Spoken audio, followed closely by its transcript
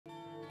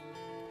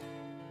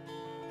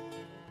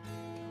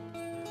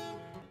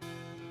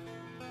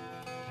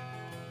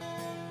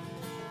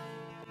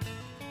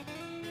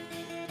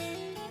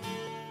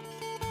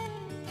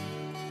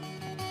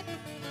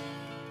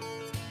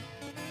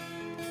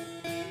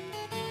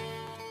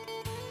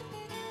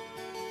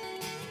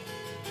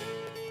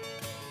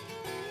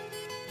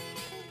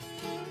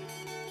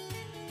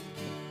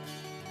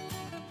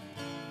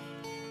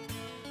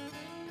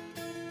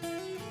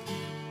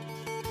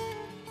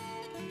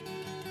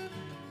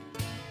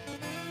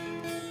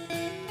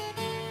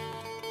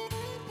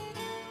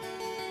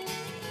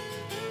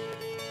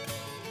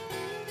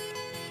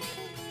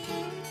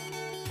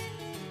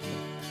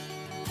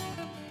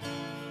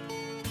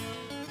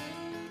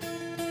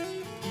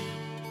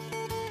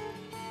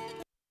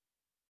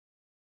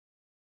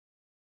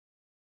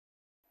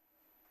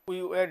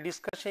we were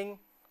discussing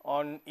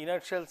on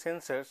inertial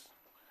sensors.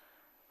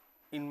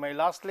 In my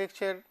last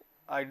lecture,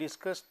 I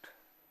discussed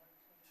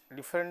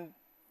different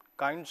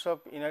kinds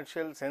of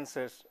inertial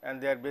sensors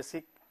and their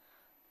basic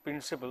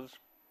principles,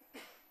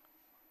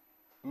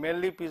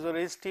 mainly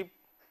piezoresistive,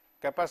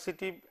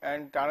 capacitive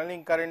and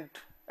tunneling current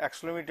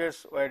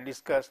accelerometers were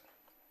discussed.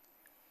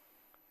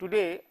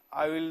 Today,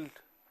 I will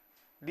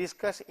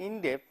discuss in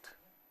depth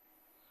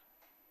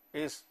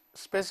a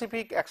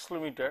specific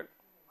accelerometer,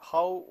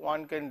 how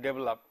one can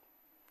develop,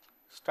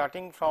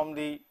 starting from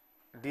the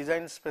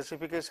design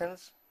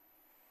specifications,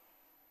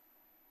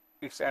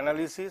 its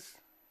analysis,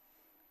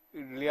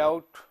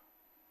 layout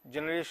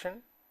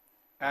generation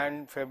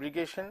and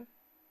fabrication,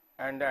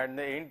 and at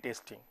the end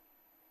testing.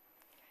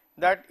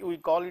 That we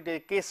call it a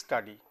case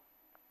study.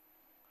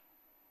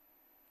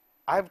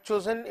 I have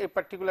chosen a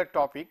particular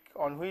topic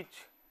on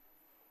which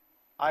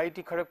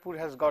IIT Kharagpur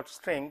has got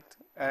strength,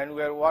 and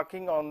we are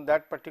working on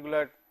that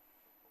particular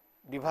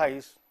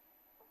device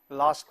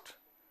last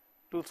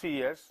 2-3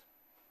 years,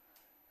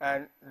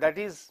 and that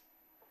is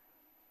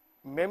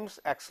MEMS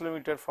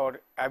accelerometer for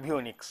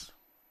avionics.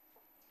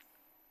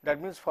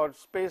 That means for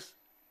space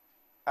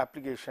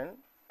application,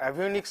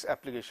 avionics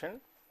application,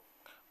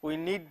 we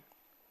need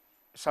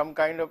some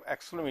kind of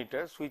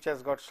accelerometers which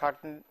has got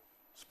certain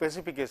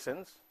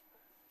specifications,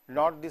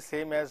 not the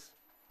same as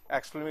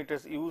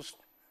accelerometers used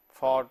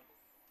for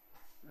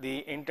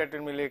the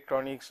entertainment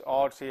electronics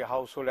or say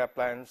household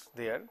appliance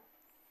there.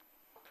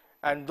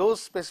 And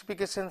those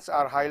specifications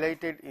are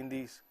highlighted in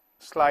this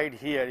slide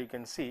here, you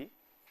can see,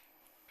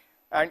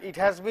 and it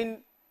has been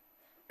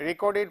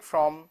recorded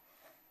from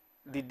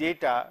the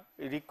data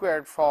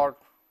required for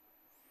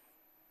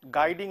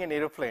guiding an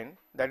aeroplane,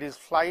 that is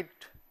flight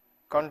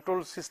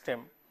control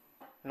system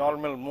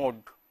normal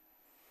mode.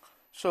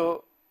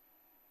 So,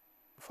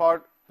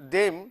 for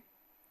them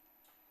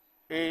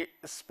a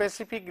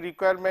specific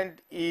requirement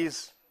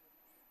is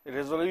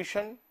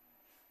resolution,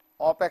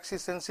 off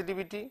axis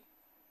sensitivity,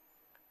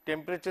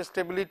 temperature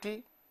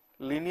stability,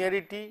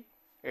 linearity,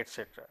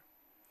 etc.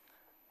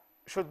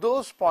 So,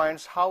 those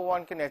points, how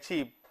one can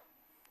achieve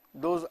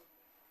those,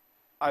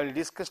 I will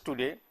discuss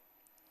today.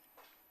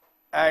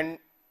 And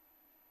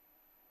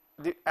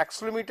the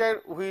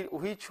accelerometer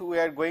which we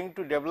are going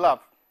to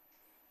develop,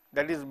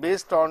 that is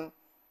based on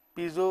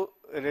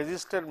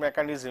piezoresistor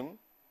mechanism,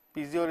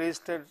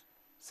 piezoresistor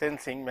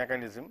sensing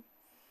mechanism,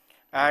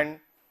 and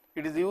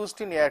it is used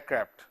in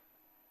aircraft.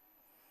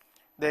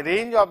 The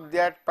range of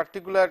that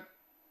particular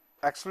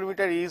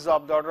accelerometer is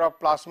of the order of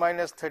plus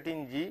minus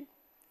 13 G.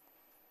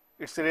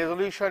 Its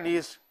resolution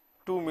is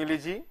 2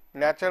 milli-G,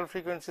 natural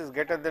frequency is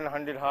greater than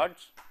 100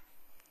 hertz.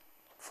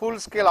 Full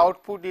scale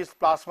output is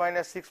plus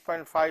minus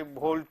 6.5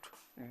 volt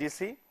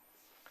DC.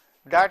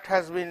 That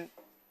has been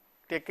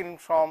taken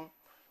from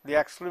the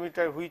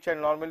accelerometer which are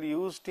normally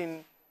used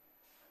in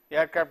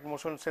aircraft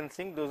motion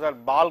sensing. Those are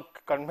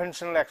bulk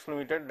conventional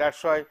accelerometer, that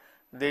is why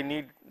they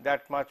need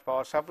that much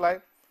power supply.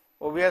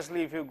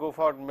 Obviously, if you go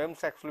for MEMS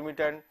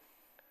accelerometer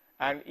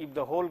and if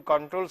the whole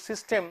control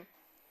system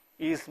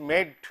is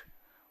made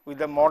with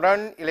the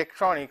modern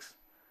electronics,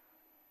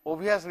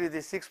 obviously the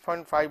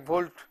 6.5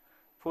 volt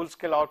full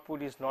scale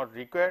output is not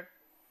required,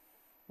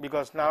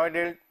 because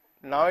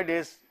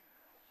nowadays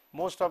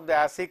most of the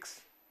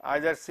ASICs,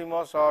 either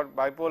CMOS or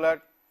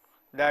bipolar,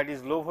 that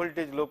is low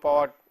voltage low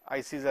power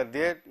ICs are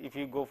there if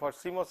you go for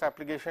CMOS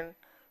application.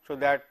 So,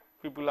 that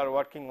people are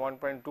working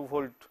 1.2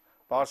 volt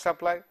power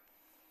supply.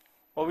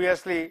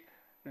 Obviously,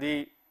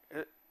 the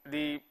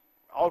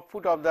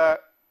output of the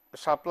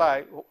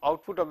supply,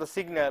 output of the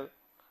signal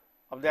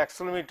of the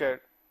accelerometer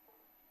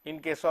in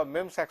case of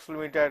MEMS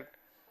accelerometer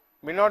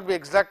may not be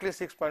exactly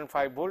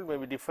 6.5 volt, may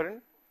be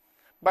different,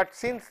 but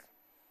since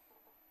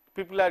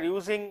people are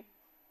using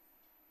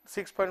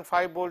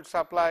 6.5 volt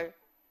supply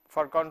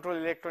for control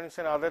electronics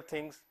and other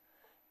things,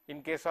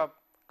 in case of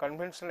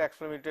conventional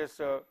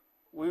accelerometers,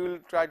 we will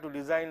try to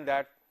design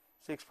that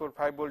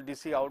 6.5 volt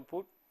DC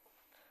output,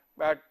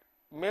 but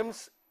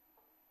MEMS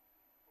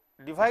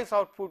device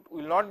output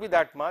will not be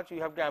that much,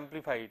 you have to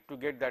amplify it to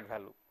get that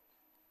value.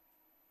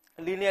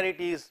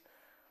 Linearity is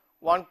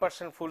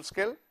 1% full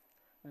scale,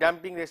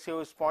 damping ratio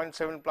is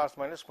 0.7 plus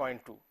minus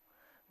 0.2.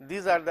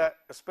 These are the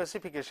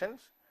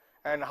specifications,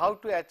 and how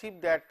to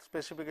achieve that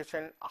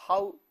specification,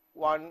 how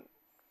one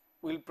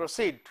will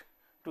proceed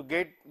to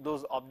get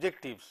those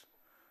objectives,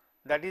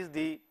 that is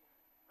the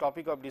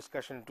topic of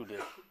discussion today.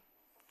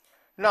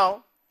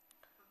 Now,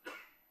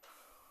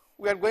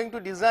 we are going to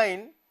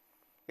design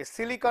a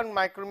silicon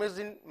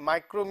micromachine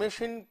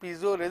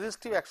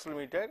piezoresistive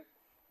accelerometer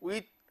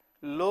with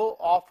low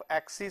off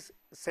axis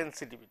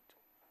sensitivity.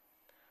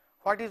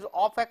 What is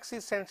off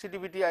axis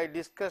sensitivity I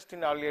discussed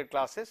in earlier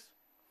classes,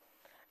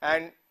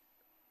 and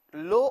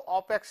low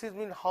off axis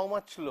means how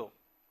much low.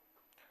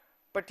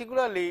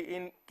 Particularly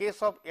in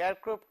case of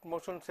aircraft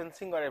motion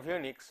sensing or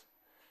avionics,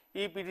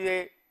 if it is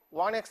a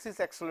one axis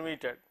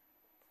accelerometer,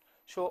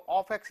 so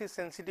off axis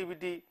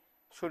sensitivity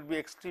should be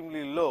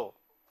extremely low,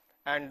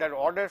 and that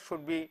order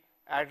should be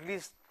at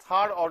least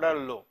third order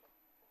low.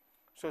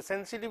 So,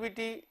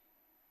 sensitivity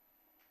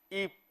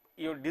if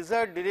your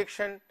desired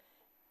direction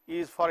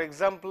is, for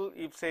example,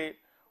 if say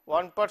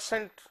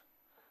 1%,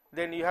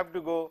 then you have to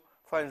go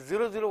for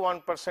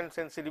 0.001%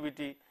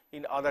 sensitivity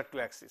in other two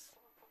axes.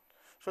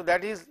 So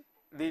that is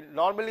the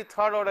normally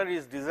third order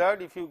is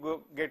desired. If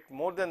you get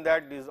more than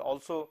that, it is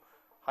also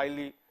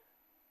highly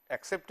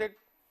accepted,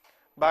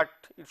 but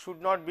it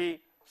should not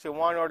be say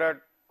one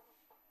order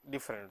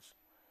difference.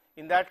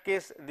 In that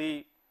case,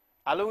 the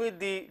along with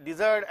the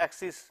desired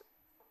axis,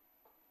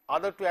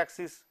 other two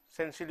axis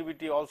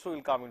sensitivity also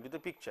will come into the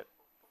picture.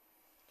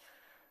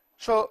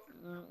 So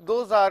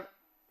those are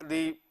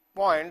the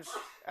points,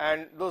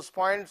 and those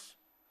points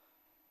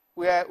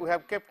we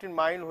have kept in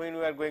mind when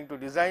we are going to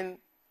design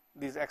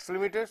these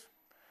accelerometers.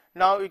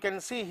 Now you can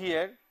see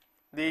here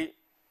the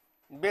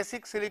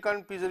basic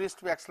silicon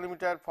piezoresistive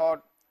accelerometer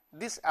for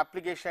this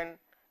application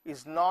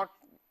is not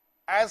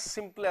as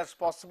simple as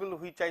possible,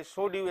 which I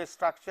showed you a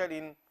structure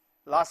in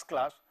last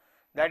class,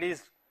 that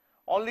is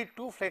only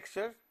two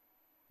flexures,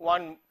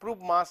 one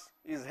probe mass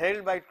is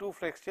held by two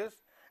flexures,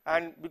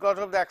 and because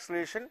of the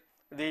acceleration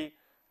the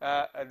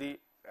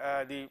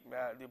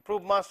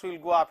probe mass will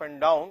go up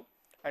and down,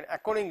 and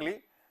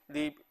accordingly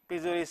the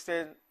piezo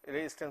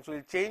resistance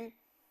will change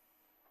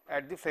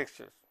at the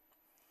flexures.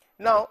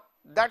 Now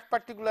that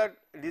particular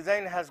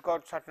design has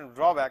got certain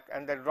drawback,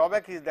 and the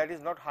drawback is that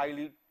is not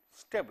highly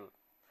stable,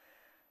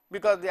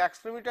 because the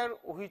accelerometer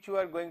which you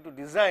are going to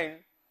design,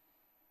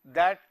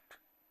 that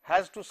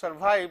has to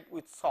survive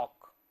with shock.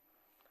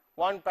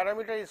 One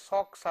parameter is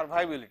shock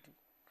survivability.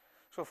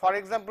 So for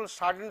example,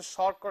 sudden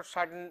shock or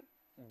sudden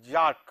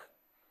jerk,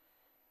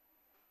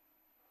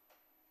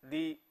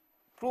 the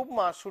probe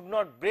mass should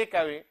not break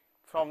away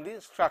from the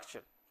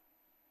structure.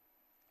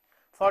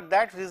 For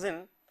that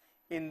reason,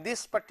 in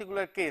this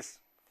particular case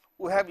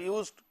we have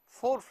used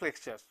 4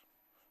 flexures,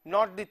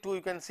 not the 2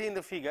 you can see in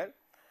the figure.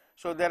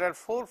 So there are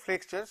 4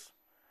 flexures,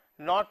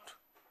 not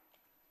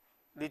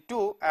the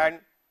 2, and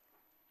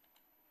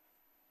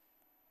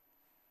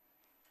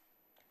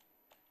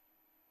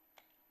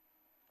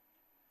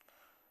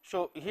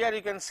so here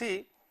you can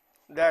see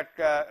that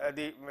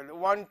the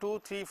 1,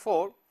 2, 3,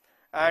 4,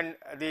 and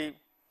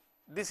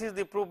this is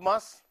the probe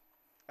mass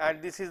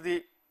and this is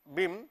the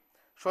beam,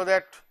 so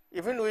that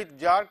even with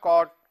jerk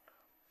or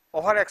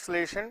over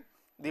acceleration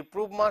the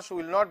probe mass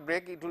will not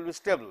break, it will be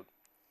stable.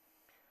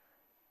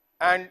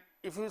 And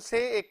if you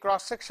say a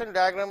cross section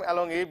diagram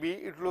along AB,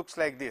 it looks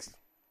like this.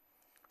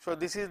 So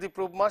this is the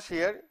probe mass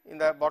here in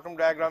the bottom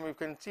diagram you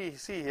can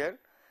see here,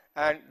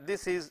 and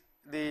this is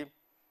the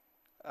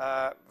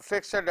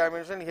flexure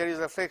dimension, here is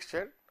a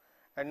flexure,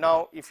 and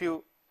now if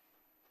you,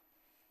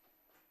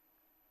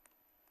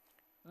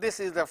 this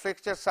is the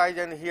flexure size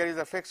and here is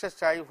the flexure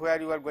size where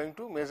you are going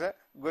to measure,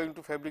 going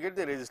to fabricate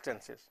the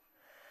resistances.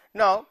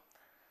 Now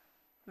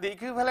the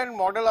equivalent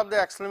model of the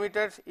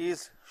accelerometer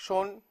is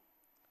shown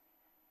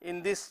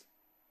in this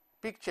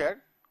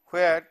picture,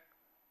 where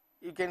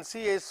you can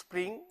see a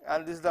spring,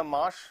 and this is the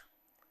mass,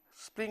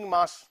 spring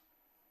mass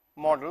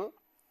model,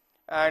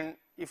 and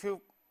if you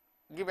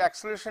give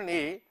acceleration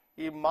A,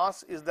 if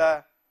mass is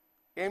the,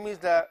 m is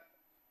the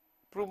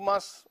probe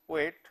mass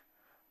weight,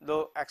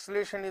 the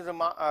acceleration is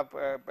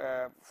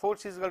the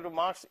force is equal to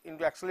mass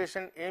into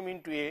acceleration m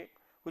into A,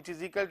 which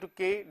is equal to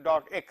k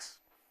dot x.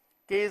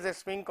 K is the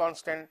spring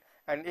constant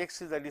and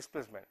x is the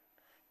displacement.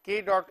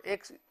 K dot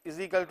x is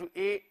equal to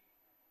A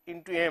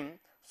into m,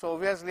 so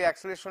obviously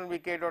acceleration will be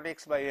k dot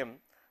x by m.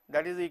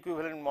 That is the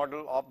equivalent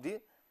model of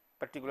the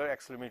particular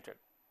accelerometer.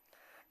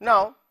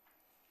 Now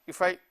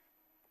if I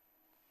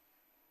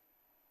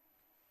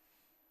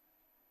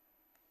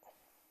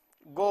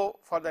go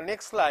for the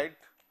next slide,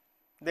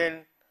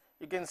 then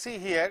you can see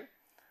here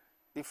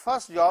the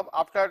first job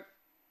after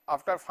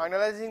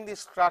finalizing the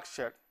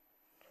structure.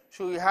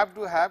 So you have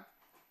to have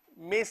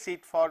mesh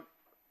it for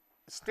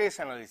stress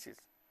analysis,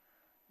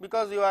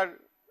 because you are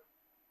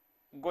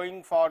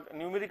going for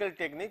numerical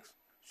techniques.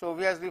 So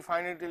obviously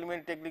finite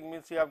element technique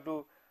means you have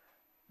to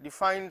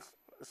define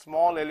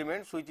small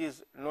elements, which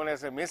is known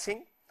as a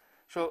meshing.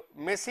 So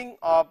meshing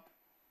of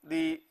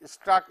the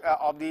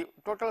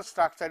total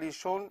structure is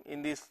shown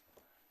in this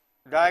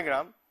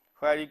diagram,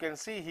 where you can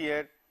see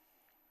here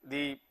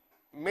the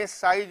mesh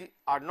size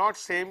are not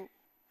same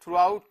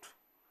throughout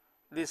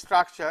the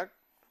structure.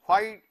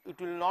 Why it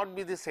will not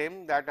be the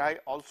same, that I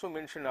also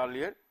mentioned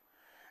earlier,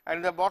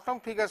 and the bottom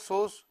figure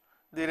shows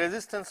the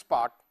resistance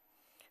part,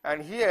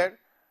 and here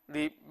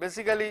the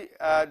basically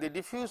the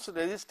diffuse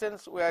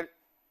resistance we are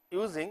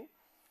using.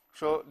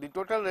 So the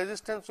total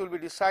resistance will be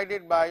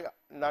decided by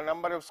the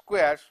number of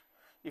squares.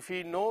 If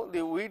we know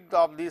the width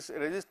of this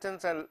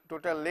resistance and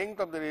total length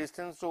of the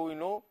resistance, so we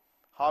know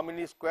how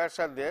many squares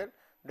are there,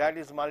 that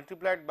is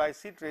multiplied by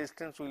sheet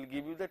resistance will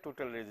give you the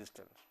total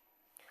resistance.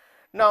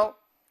 Now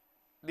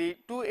the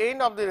two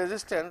end of the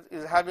resistance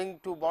is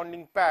having two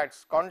bonding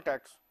pads,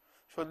 contacts.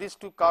 So this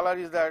two color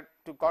is the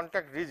two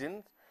contact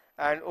regions,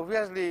 and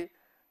obviously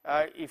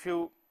if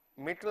you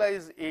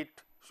metallize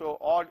it, so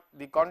or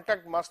the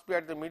contact must be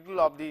at the middle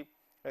of the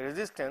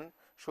resistance.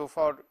 So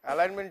for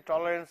alignment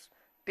tolerance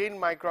 10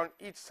 micron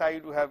each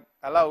side we have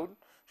allowed.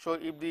 So,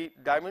 if the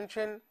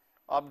dimension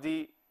of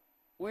the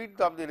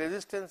width of the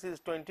resistance is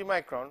 20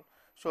 micron,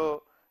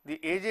 so the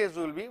edges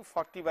will be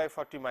 40 by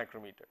 40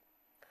 micrometer.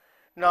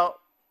 Now,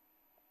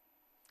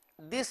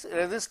 this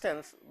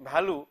resistance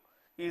value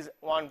is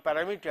one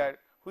parameter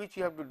which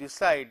you have to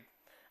decide,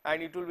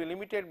 and it will be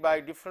limited by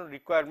different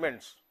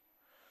requirements.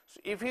 So,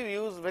 if you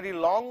use very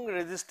long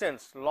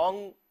resistance,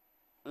 long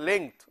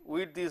length,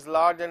 width is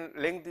large and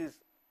length is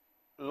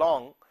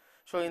long.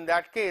 So, in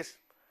that case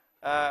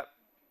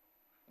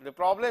the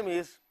problem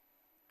is,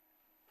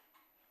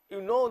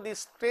 the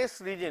stress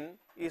region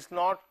is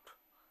not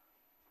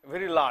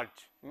very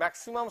large.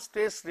 Maximum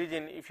stress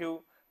region, if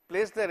you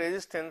place the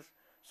resistance,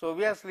 so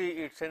obviously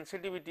its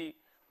sensitivity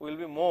will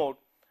be more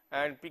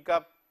and pick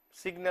up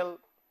signal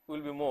will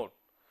be more.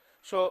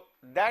 So,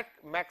 that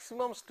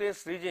maximum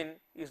stress region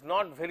is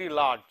not very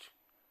large.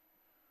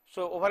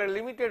 So, over a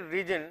limited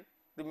region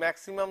the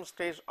maximum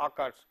stress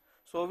occurs.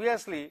 So,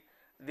 obviously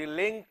the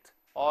length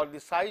or the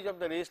size of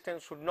the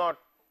resistance should not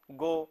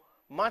go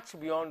much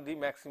beyond the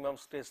maximum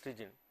stress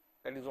region.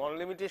 That is one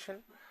limitation.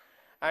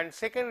 And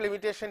second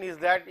limitation is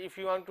that if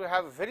you want to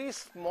have very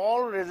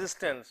small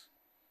resistance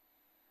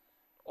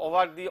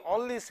over the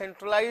only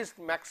centralized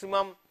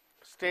maximum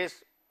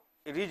stress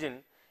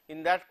region,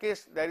 in that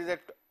case there is a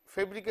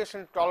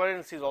fabrication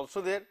tolerance is also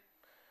there.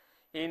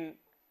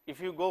 If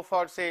you go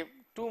for say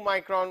 2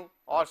 micron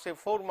or say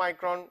 4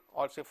 micron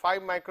or say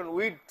 5 micron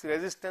width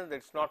resistance, that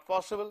is not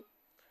possible.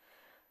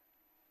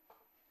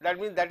 That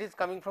means that is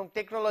coming from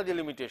technology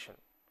limitation.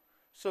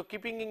 So,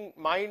 keeping in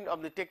mind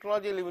of the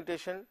technology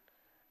limitation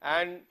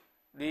and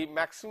the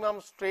maximum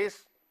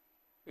stress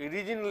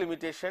region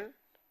limitation,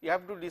 you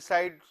have to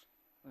decide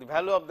the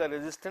value of the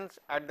resistance.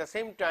 At the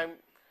same time,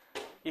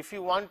 if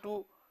you want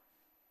to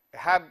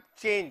have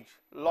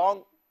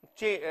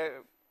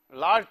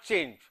large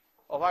change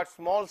over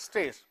small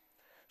stress,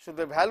 so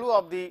the value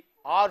of the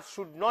R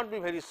should not be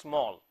very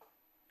small.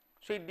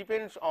 So, it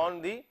depends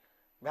on the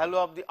value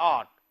of the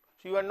R.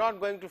 So, you are not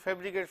going to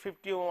fabricate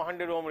 50 ohm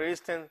 100 ohm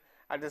resistance,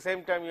 at the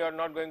same time you are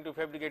not going to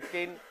fabricate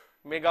 10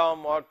 mega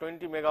ohm or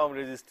 20 mega ohm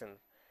resistance.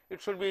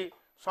 It should be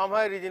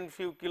somewhere within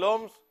few kilo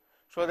ohms,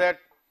 so that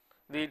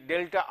the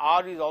delta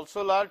R is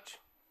also large.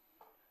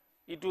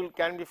 It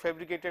can be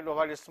fabricated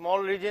over a small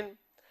region.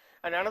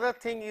 And another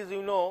thing is,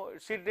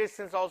 seed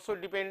resistance also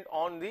depend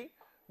on the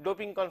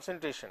doping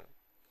concentration.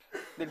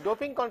 The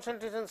doping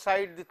concentration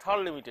side, the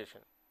third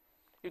limitation,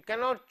 you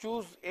cannot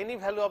choose any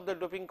value of the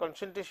doping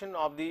concentration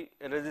of the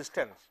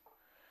resistance.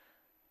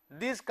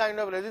 These kind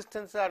of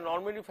resistances are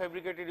normally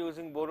fabricated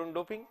using boron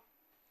doping,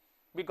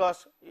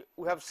 because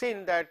we have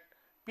seen that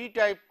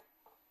p-type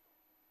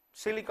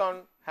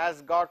silicon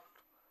has got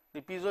the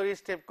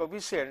piezoresistive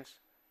coefficients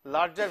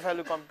larger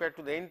value compared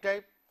to the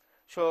n-type.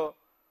 So,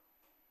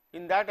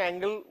 in that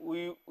angle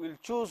we will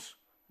choose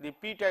the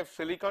p-type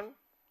silicon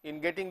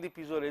in getting the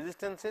piezo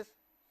resistances.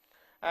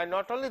 And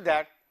not only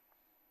that,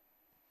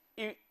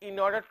 in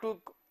order to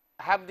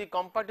have the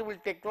compatible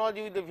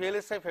technology with the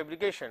VLSI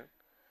fabrication,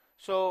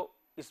 so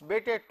it is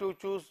better to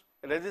choose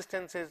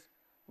resistances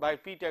by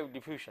p-type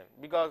diffusion,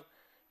 because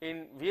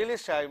in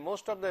VLSI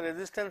most of the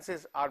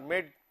resistances are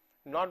made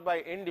not by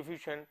n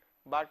diffusion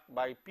but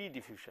by p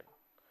diffusion.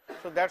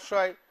 So, that is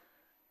why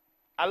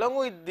along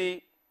with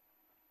the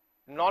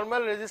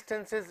normal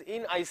resistances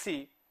in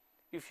IC,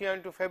 if you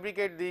want to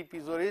fabricate the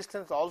piezo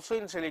resistance also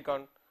in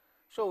silicon,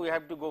 so we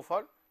have to go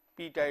for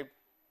p-type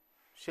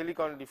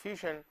silicon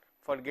diffusion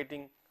for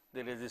getting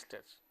the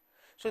resistors.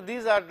 So,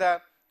 these are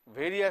the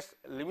various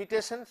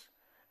limitations,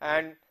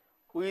 and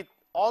with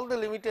all the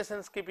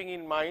limitations keeping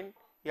in mind,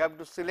 you have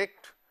to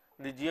select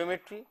the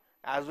geometry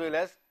as well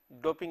as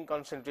doping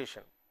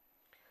concentration.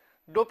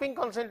 Doping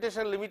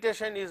concentration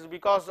limitation is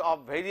because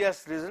of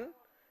various reasons.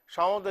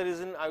 Some of the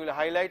reasons I will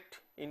highlight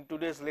in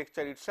today's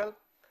lecture itself.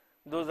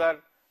 Those are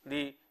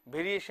the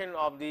variation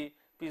of the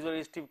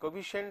piezoresistive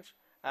coefficients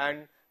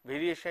and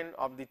variation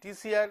of the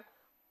TCR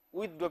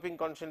with doping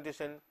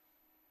concentration.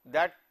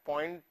 That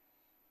point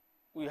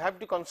we have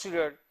to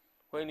consider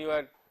when you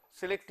are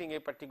selecting a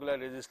particular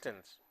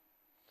resistance.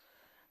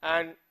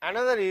 And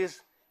another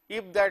is,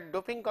 if that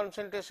doping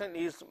concentration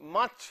is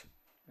much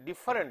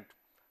different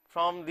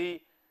from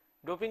the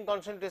doping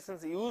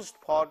concentrations used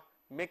for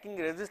making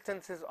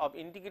resistances of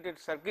integrated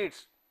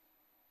circuits,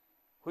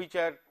 which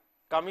are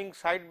coming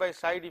side by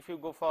side if you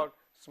go for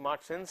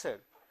smart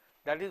sensor,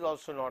 that is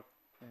also not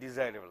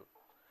desirable.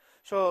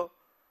 So,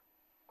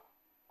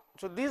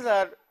 these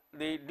are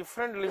the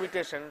different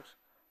limitations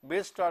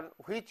based on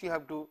which you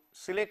have to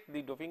select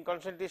the doping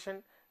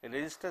concentration,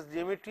 resistance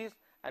geometries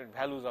and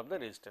values of the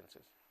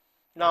resistances.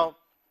 Now,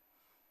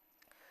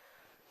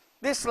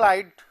 this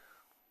slide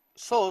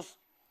shows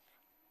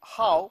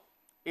how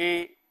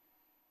a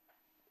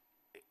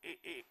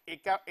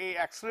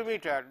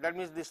accelerometer, that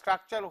means the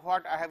structure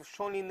what I have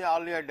shown in the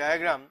earlier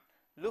diagram,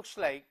 looks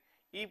like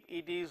if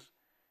it is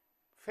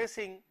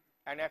facing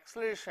an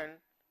acceleration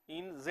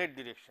in z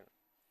direction.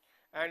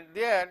 And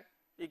there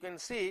you can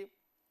see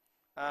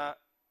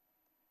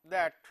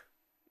that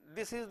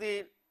this is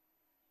the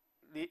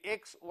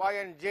x, y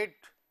and z,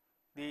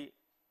 the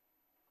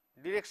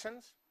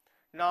directions.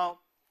 Now,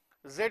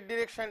 Z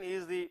direction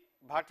is the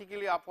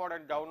vertically upward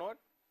and downward.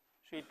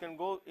 So, it can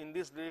go in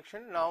this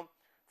direction. Now,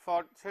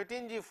 for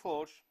 13G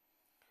force,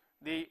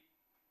 the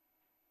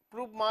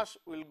proof mass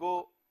will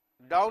go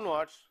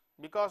downwards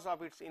because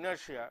of its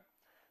inertia.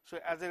 So,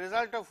 as a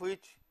result of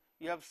which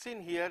you have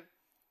seen here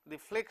the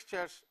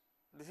flexures,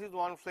 this is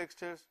one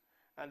flexures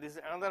and this is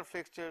another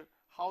flexure,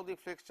 how the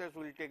flexures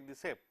will take the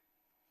shape.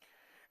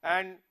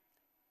 And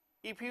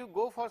if you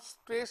go for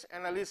stress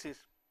analysis,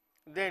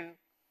 then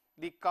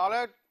the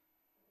colored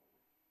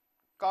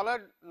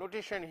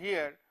notation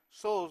here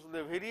shows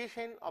the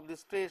variation of the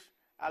stress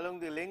along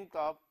the length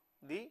of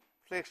the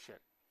flexure,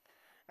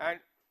 and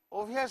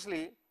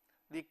obviously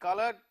the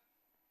colored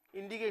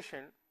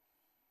indication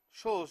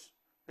shows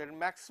that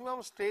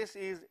maximum stress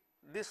is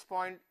this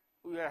point.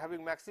 We are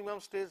having maximum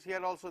stress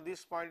here, also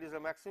this point is a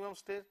maximum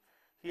stress,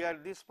 here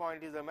this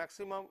point is a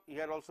maximum,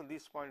 here also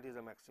this point is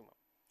a maximum.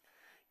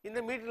 In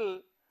the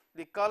middle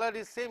the color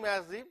is same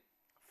as the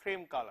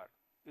frame color,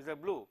 is a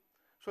blue.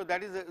 So,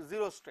 that is a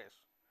zero stress.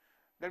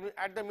 That means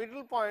at the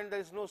middle point there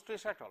is no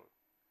stress at all.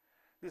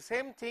 The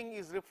same thing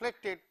is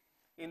reflected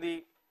in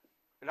the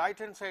right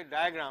hand side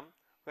diagram,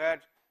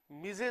 where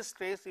Mises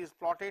stress is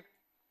plotted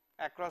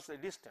across a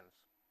distance.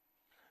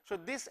 So,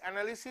 this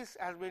analysis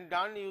has been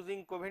done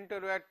using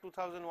Coventer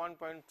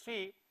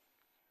 2001.3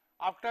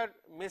 after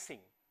meshing.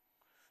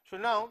 So,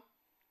 now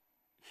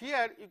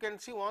here you can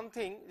see one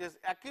thing, just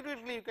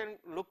accurately you can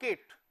locate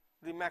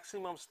the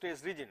maximum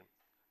stress region.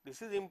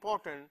 This is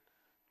important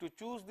to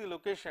choose the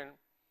location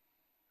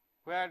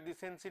where the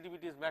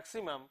sensitivity is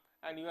maximum,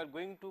 and you are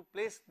going to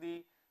place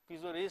the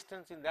piezo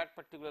resistance in that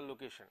particular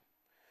location.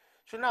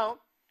 So, now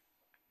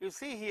you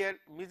see here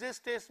Mises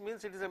stress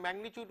means it is a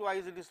magnitude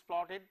wise it is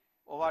plotted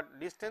over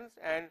distance,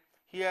 and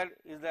here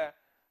is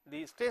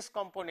the stress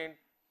component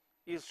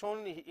is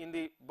shown in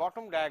the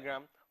bottom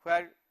diagram,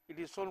 where it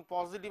is shown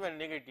positive and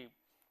negative,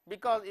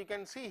 because you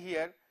can see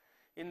here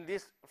in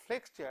this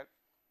flexure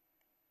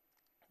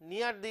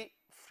near the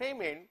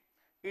frame end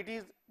it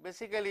is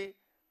basically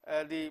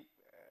the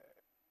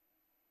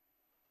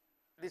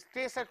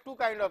stress are two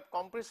kind of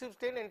compressive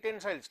strain and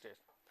tensile stress.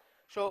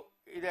 So,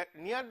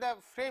 near the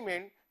frame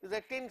end is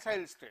a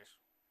tensile stress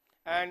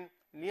and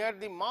near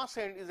the mass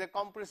end is a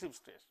compressive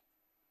stress.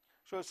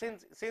 So,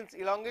 since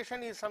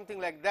elongation is something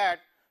like that,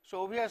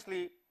 so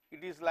obviously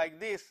it is like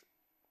this.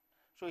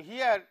 So,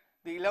 here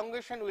the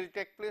elongation will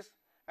take place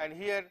and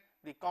here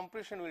the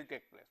compression will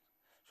take place.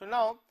 So,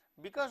 now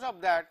because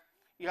of that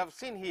you have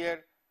seen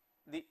here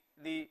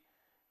the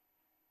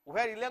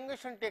where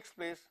elongation takes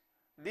place,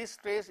 this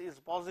stress is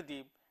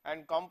positive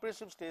and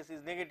compressive stress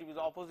is negative, is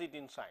opposite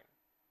in sign.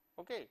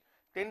 Okay.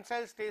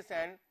 Tensile stress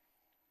and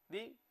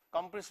the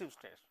compressive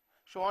stress.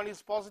 So, one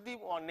is positive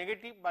or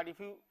negative, but if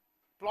you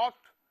plot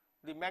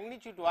the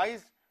magnitude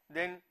wise,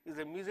 then is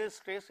a Mises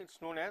stress, it is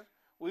known as,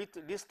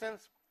 with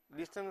distance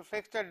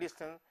flexure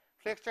distance,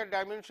 flexure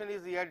dimension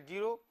is here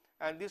 0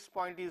 and this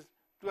point is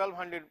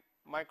 1200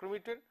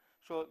 micrometer.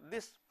 So,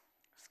 this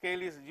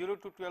scale is 0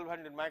 to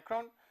 1200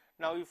 micron.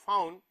 Now, we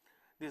found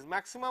this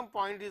maximum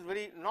point is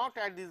very not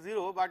at the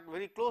 0, but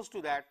very close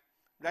to that,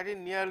 that is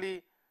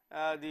nearly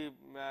the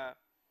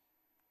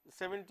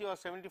 70 or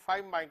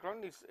 75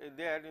 micron is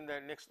there in the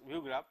next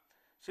view graph.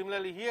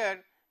 Similarly,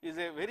 here is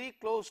a very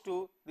close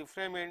to the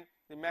frame end,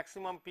 the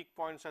maximum peak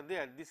points are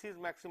there. This is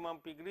maximum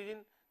peak region,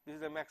 this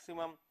is the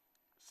maximum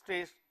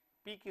stress,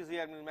 peak is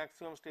here, means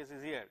maximum stress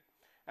is here,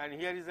 and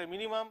here is the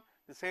minimum.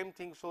 The same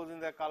thing shows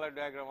in the color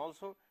diagram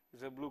also,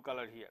 is a blue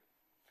color here.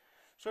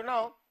 So,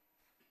 now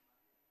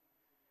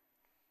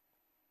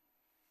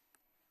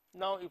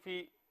if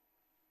we,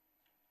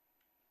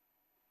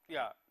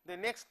 the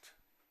next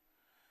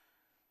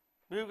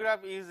view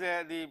graph is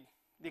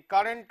the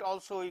current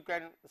also you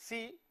can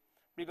see,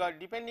 because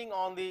depending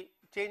on the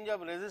change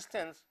of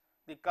resistance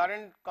the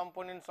current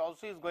components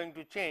also is going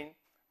to change,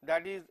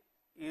 that is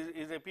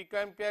a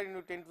picoampere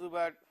into 10 to the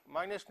power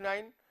minus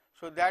 9.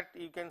 So, that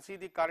you can see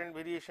the current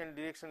variation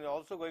direction is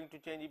also going to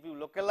change if you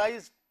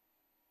localize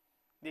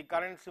the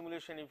current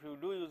simulation, if you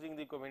do using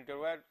the Coventer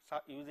wire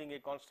using a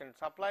constant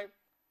supply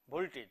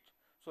voltage.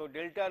 So,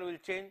 delta will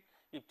change,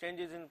 if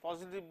changes in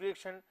positive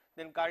direction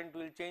then current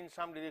will change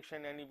some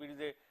direction, and if it is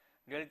a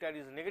delta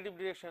is negative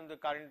direction the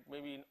current may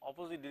be in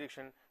opposite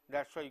direction,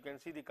 that is why you can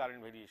see the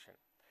current variation.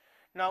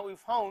 Now, we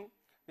found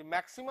the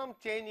maximum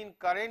change in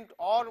current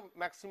or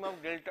maximum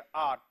delta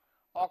R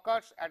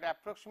occurs at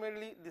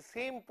approximately the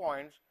same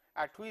points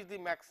at which the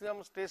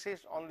maximum stresses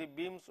on the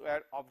beams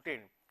were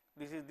obtained.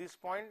 This is this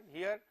point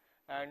here,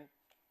 and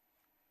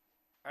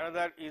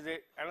another is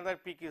another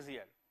peak is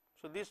here.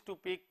 So, these two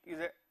peak is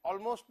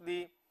almost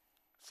the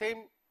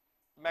same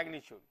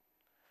magnitude.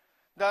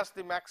 Thus,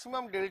 the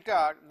maximum delta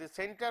R, the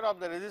center of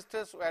the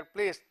resistors were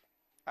placed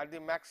at the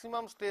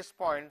maximum stress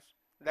points,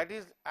 that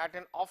is at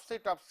an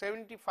offset of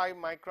 75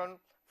 micron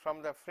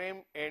from the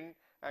frame end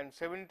and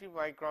 70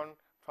 micron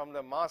from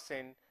the mass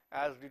end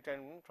as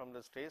determined from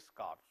the stress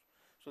curves.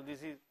 So,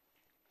 this is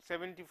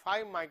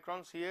 75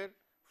 microns here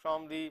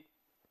from the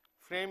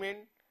frame end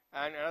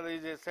and another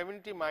is a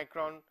 70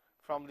 micron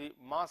from the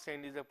mass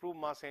end is the probe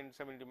mass end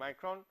 70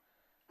 micron.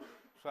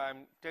 So, I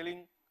am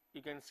telling,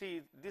 you can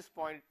see this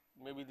point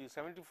may be the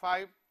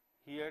 75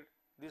 here,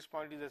 this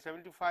point is a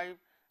 75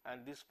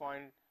 and this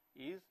point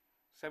is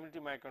 70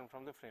 micron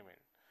from the frame end.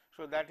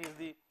 So, that is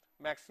the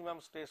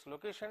maximum stress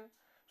location.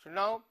 So,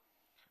 now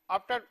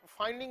after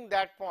finding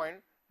that point,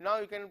 now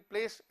you can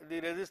place the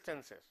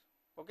resistances.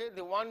 Okay,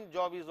 the one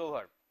job is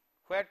over,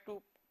 where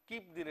to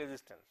keep the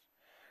resistance.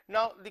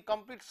 Now, the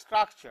complete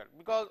structure,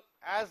 because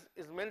as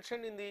is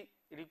mentioned in the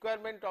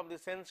requirement of the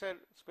sensor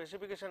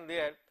specification,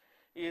 there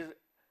is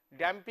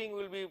damping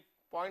will be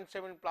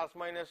 0.7 plus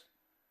minus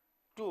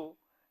 2,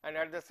 and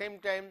at the same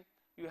time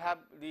you have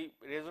the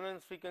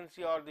resonance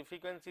frequency or the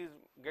frequency is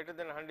greater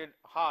than 100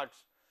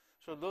 hertz.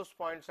 So, those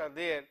points are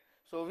there.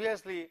 So,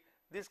 obviously,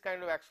 this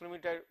kind of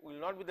accelerometer will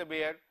not be the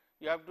bare,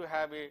 you have to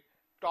have a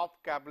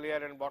top cap layer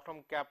and bottom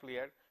cap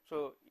layer.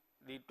 So,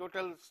 the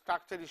total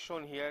structure is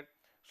shown here.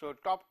 So,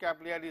 top cap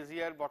layer is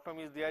here, bottom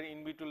is there,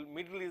 in between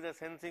middle is a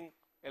sensing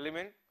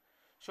element.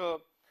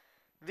 So,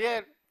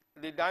 there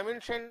the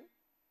dimension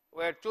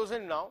were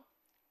chosen now,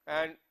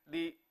 and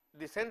the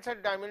sensor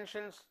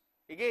dimensions,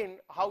 again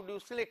how do you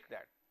select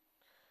that?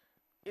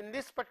 In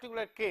this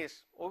particular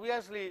case,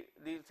 obviously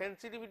the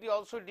sensitivity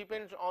also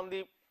depends on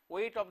the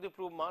weight of the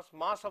probe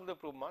mass of the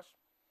probe mass.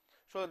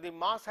 So, the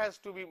mass has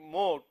to be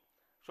more,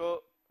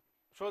 so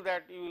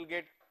that you will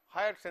get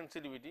higher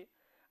sensitivity.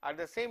 At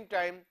the same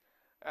time,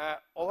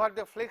 over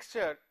the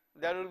flexure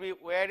there will be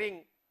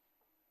wearing.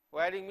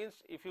 Wiring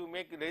means if you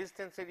make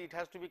resistance, it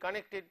has to be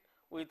connected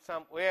with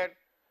some wear,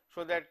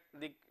 so that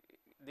the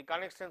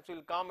connections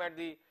will come at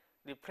the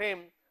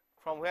frame,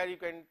 from where you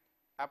can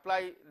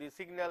apply the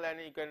signal, and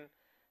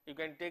you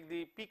can take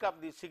the pick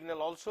up the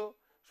signal also,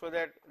 so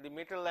that the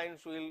metal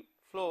lines will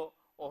flow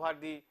over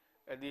the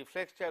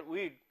flexure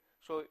width.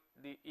 So,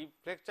 if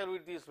flexure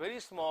width is very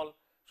small,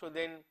 so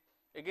then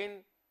again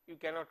you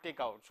cannot take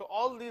out. So,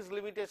 all these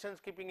limitations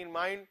keeping in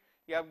mind,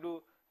 you have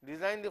to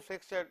design the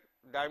flexure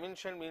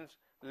dimension, means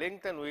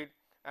length and width,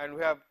 and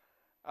we have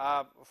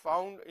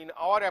found in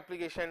our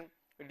application,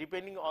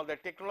 depending on the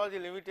technology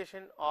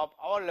limitation of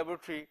our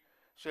laboratory.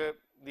 So,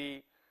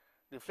 the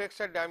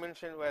flexure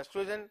dimension was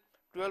chosen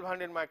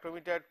 1200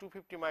 micrometer,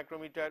 250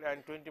 micrometer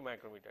and 20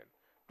 micrometer.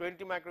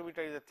 20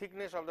 micrometer is the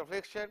thickness of the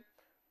flexure,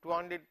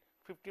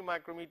 250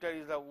 micrometer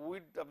is the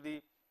width of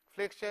the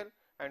flexure,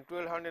 and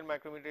 1200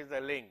 micrometer is the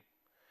length.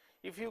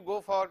 If you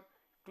go for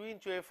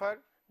 2-inch wafer,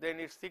 then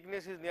its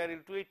thickness is nearly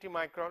 280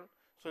 micron.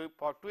 So,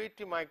 for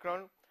 280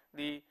 micron,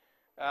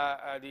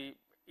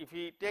 if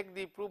we take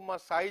the probe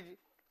mass size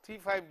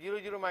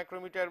 3500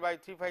 micrometer by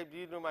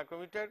 3500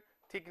 micrometer,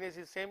 thickness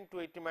is same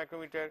 280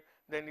 micrometer,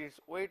 then its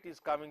weight is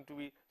coming to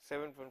be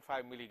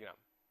 7.5 milligram.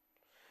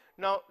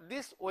 Now,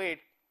 this weight,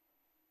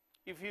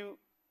 if you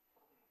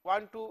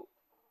want to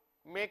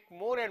make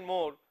more and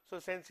more, so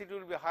sensitivity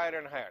will be higher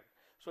and higher.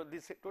 So,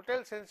 this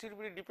total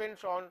sensitivity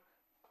depends on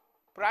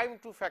prime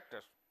two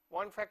factors.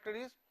 One factor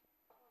is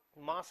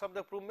mass of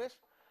the probe mesh,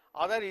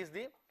 other is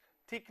the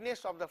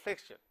thickness of the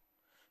flexure.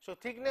 So,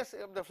 thickness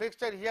of the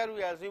flexure here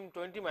we assume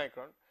 20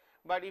 micron,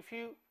 but if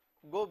you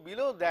go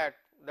below that,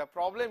 the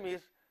problem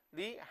is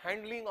the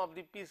handling of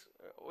the piece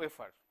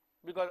wafers,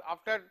 because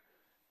after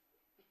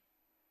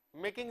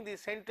making the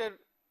center,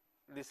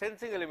 the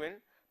sensing element,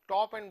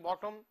 top and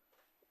bottom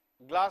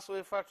glass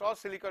wafers or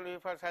silicon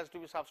wafers has to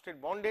be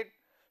substrate bonded.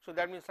 So,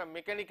 that means some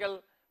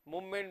mechanical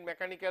movement,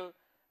 mechanical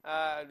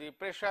the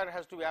pressure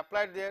has to be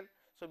applied there.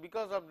 So,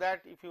 because of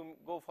that, if you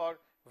go for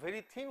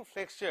very thin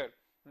flexure,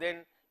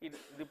 then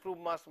the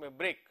probe mass may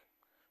break.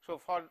 So,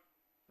 for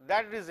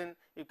that reason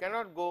you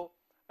cannot go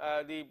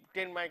the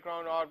 10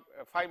 micron or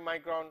 5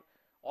 micron,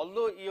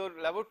 although your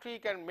laboratory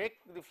can make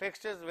the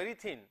flexures very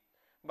thin,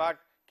 but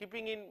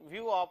keeping in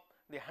view of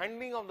the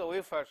handling of the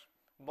wafers,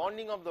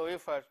 bonding of the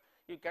wafers,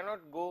 you cannot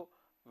go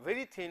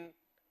very thin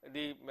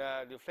the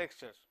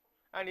flexures,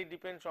 and it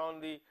depends on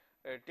the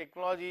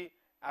technology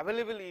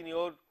available in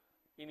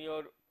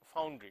your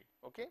foundry.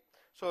 Okay.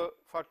 So,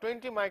 for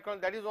 20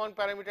 micron, that is one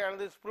parameter,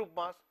 another is probe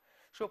mass.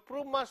 So,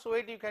 probe mass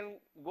weight you can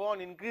go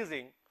on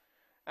increasing,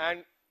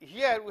 and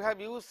here we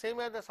have used same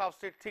as the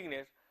substrate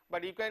thickness,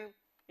 but you can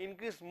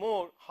increase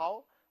more.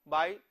 How?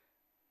 By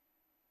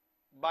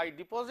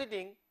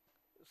depositing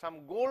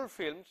some gold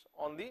films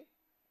on the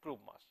probe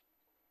mass.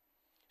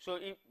 So,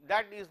 if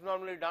that is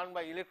normally done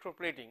by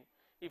electroplating,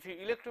 if you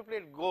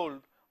electroplate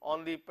gold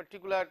on the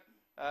particular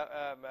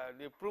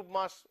the probe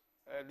mass,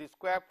 the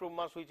square probe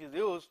mass which is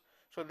used,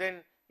 so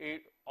then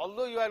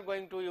although you are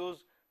going to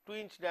use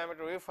 2-inch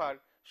diameter wafer,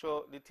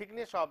 so the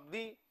thickness of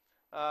the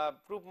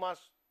probe mass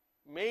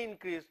may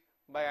increase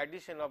by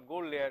addition of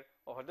gold layer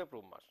over the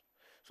probe mass.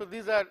 So,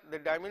 these are the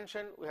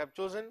dimension we have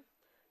chosen.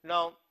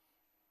 Now,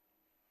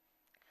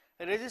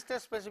 resistor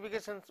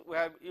specifications we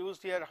have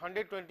used here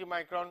 120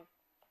 micron,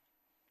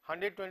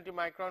 120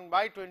 micron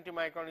by 20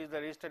 micron is the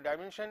resistor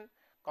dimension.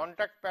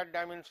 Contact pad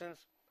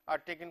dimensions are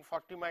taken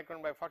 40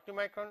 micron by 40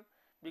 micron,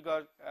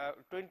 because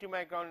 20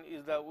 micron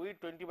is the width,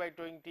 20 by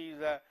 20 is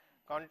the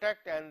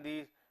contact, and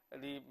the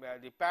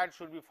pad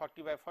should be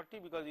 40 by 40,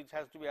 because it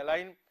has to be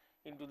aligned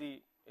into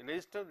the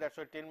resistor, that is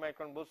why 10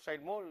 micron both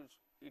side more,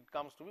 it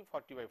comes to be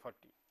 40 by 40.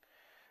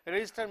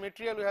 Resistor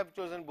material we have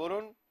chosen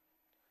boron,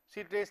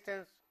 sheet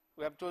resistance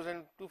we have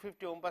chosen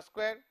 250 ohm per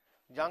square,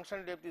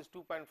 junction depth is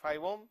 2.5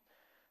 ohm,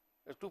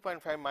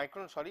 2.5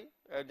 micron, sorry,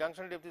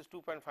 junction depth is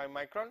 2.5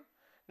 micron.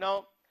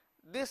 Now,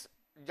 this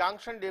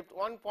junction depth,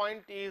 one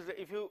point is,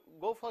 if you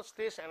go for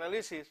stress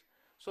analysis,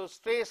 so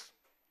stress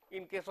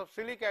in case of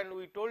silicon,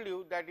 we told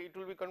you that it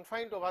will be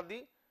confined over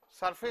the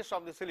surface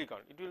of the silicon,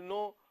 it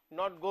will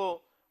not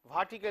go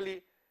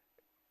vertically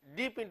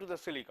deep into the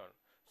silicon.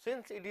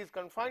 Since it is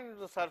confined to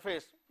the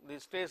surface, the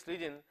stress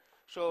region,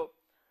 so,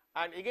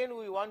 and again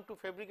we want to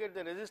fabricate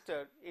the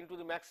resistor into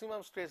the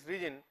maximum stress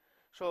region,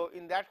 so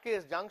in that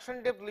case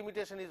junction depth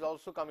limitation is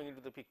also coming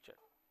into the picture.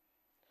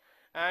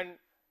 And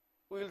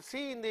we will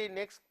see in the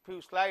next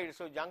few slides,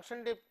 so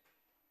junction depth,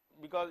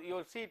 because you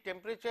will see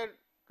temperature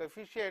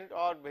coefficient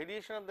or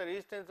variation of the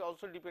resistance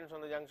also depends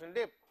on the junction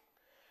depth.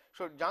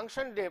 So,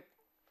 junction depth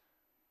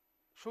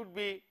should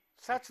be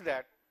such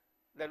that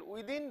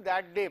within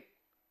that depth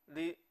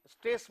the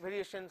stress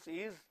variations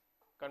is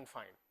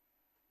confined.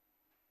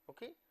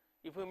 Okay.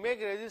 If we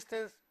make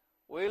resistance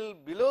well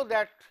below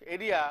that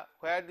area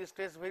where the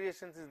stress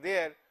variations is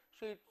there,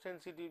 so its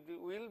sensitivity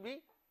will be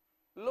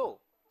low.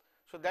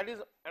 So, that is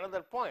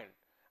another point,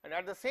 and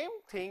at the same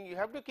thing you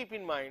have to keep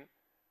in mind,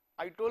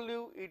 I told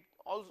you it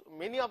also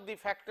many of the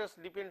factors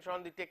depends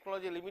on the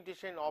technology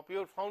limitation of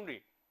your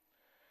foundry.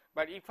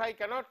 But if I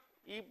cannot,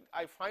 if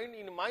I find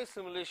in my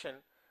simulation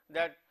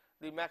that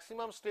the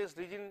maximum stress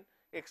region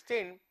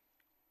extend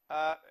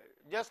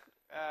just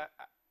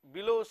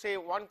below say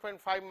 1.5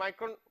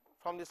 micron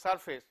from the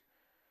surface,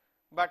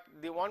 but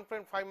the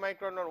 1.5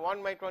 micron or 1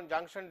 micron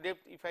junction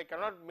depth if I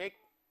cannot make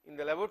in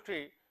the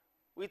laboratory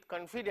with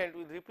confidence,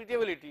 with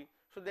repeatability,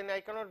 so then I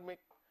cannot make.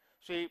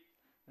 See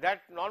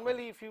that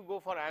normally if you go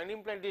for ion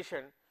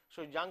implantation,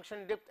 so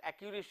junction depth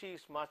accuracy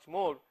is much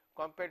more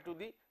compared to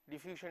the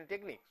diffusion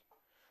techniques.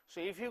 So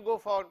if you go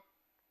for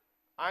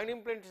ion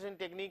implantation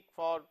technique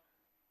for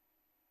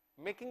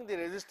making the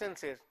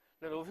resistances,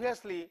 then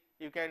obviously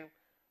you can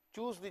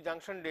choose the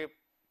junction depth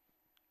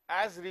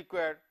as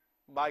required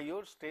by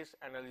your stress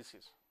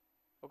analysis.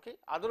 Okay.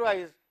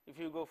 Otherwise, if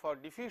you go for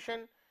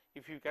diffusion,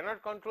 if you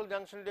cannot control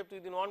junction depth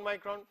within 1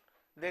 micron,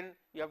 then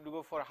you have to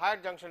go for higher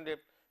junction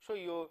depth. So,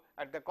 you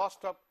at the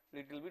cost of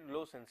little bit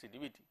low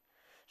sensitivity.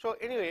 So,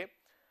 anyway,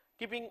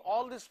 keeping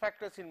all these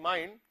factors in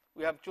mind,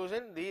 we have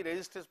chosen the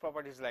resistance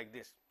properties like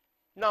this.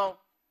 Now,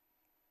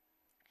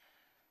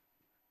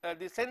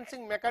 the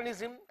sensing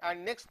mechanism,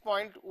 and next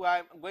point we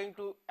are going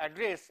to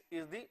address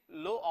is the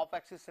low off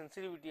axis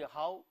sensitivity,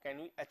 how can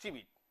we achieve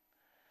it.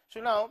 So,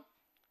 now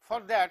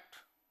for that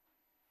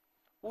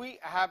we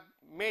have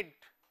made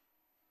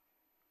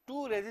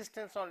two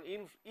resistance on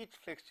in each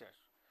flexure.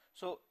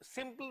 So,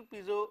 simple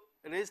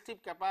piezoresistive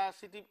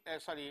capacitive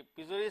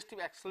piezoresistive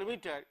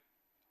accelerometer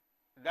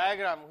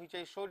diagram which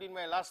I showed in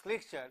my last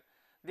lecture,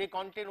 they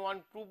contain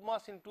one proof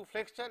mass in two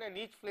flexure and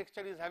each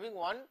flexure is having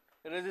one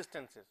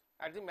resistances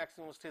at the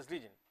maximum stress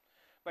region.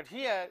 But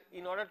here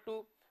in order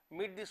to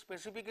meet the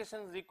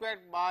specifications required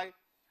by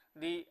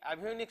the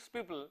avionics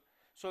people,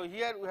 so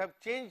here we have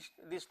changed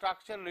the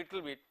structure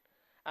little bit,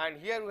 and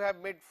here we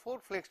have made 4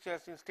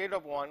 flexures instead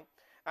of 1,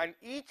 and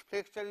each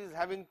flexure is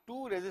having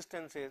 2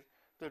 resistances.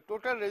 The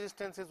total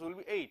resistances will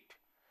be 8.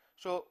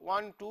 So,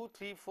 1, 2,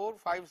 3, 4,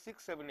 5,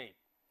 6, 7, 8.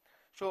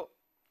 So,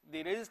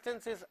 the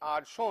resistances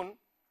are shown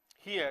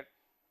here.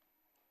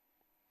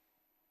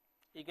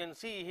 You can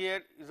see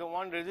here is a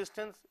one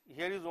resistance,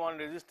 here is one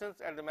resistance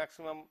at the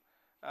maximum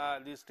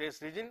the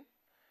stress region,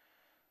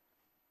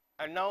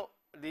 and now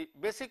the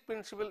basic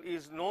principle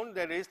is known,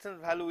 the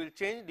resistance value will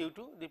change due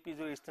to the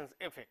piezo resistance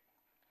effect.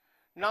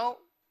 Now,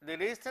 the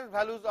resistance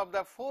values of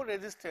the 4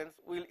 resistance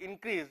will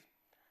increase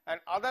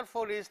and other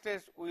 4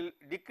 resistors will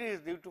decrease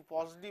due to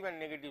positive and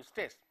negative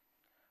stress.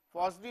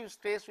 Positive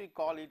stress we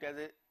call it as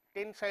a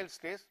tensile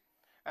stress,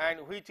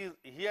 and which is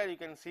here you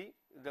can see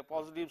the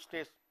positive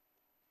stress.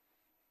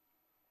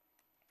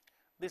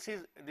 This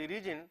is the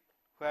region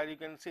where you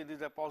can see this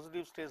is a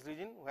positive stress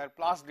region where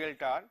plus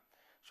delta R.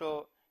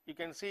 So, you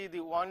can see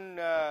the one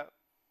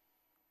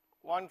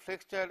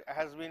flexure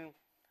has been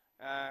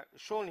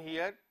shown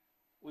here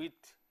with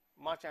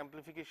much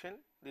amplification,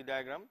 the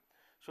diagram.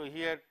 So,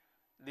 here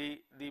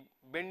the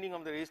bending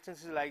of the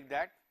resistance is like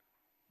that,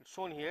 it is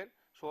shown here.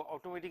 So,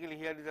 automatically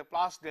here is a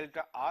plus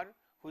delta R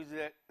which is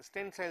a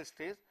tensile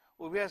stress,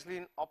 obviously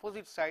in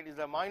opposite side is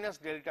a minus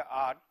delta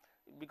R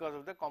because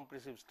of the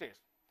compressive stress.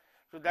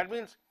 So, that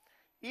means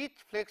each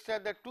flexure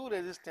the 2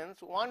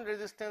 resistance, one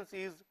resistance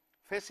is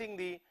facing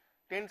the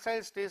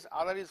tensile stress,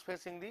 other is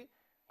facing the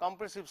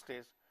compressive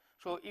stress.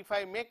 So, if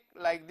I make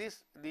like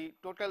this the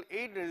total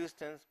 8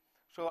 resistance,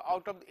 so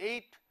out of the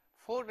 8,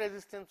 4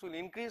 resistance will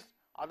increase,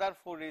 other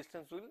 4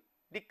 resistance will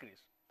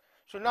decrease.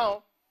 So,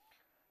 now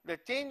the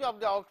change of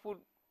the output,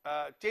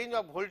 change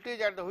of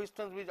voltage at the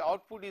Wheatstone's bridge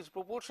output is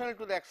proportional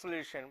to the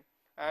acceleration,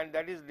 and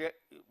that is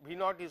V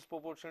naught is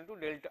proportional to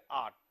delta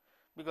R,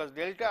 because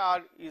delta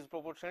R is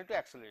proportional to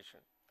acceleration.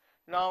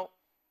 Now,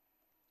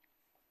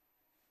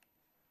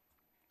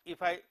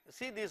 if I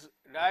see this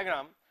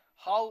diagram,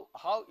 how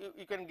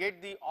you can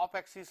get the off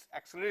axis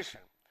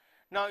acceleration.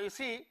 Now you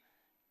see,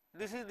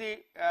 this is the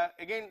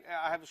again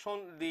I have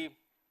shown the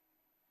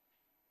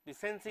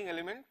sensing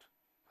element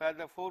where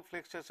the 4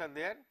 flexures are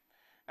there,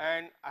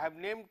 and I have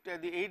named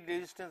the 8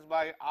 resistance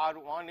by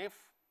R1F,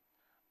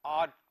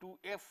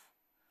 R2F,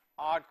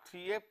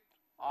 R3F,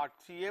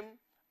 R3M,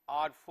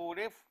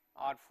 R4F,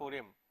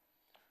 R4M.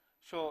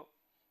 So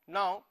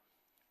now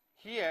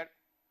here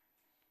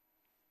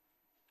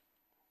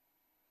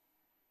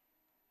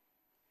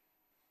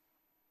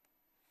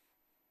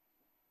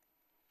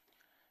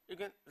you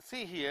can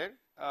see here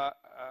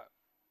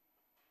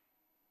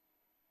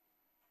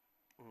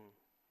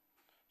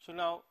so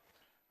now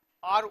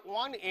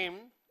R1M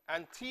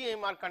and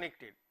 3M are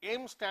connected.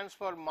 M stands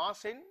for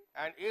mass end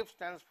and F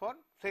stands for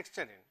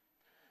flexure end.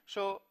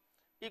 So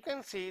you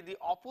can see the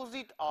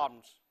opposite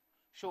arms.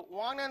 So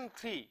 1 and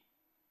 3,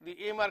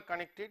 the M are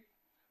connected.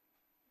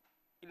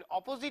 In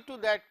opposite to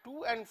that,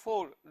 2 and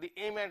 4, the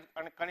M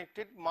are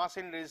connected, mass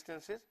end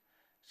resistances.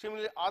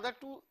 Similarly, other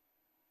two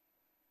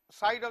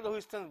side of the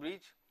Wheatstone's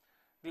bridge,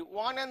 the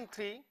 1 and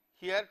 3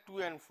 here, 2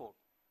 and 4.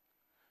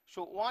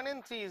 So 1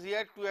 and 3 is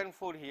here, 2 and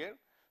 4 here.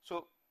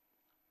 So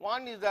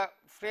 1 is the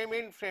frame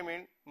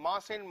end,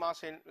 mass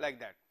end, like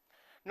that.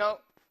 Now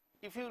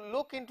if you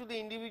look into the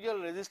individual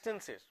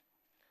resistances,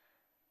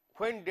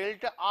 when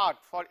delta R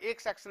for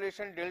x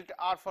acceleration, delta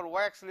R for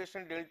y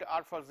acceleration, delta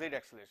R for z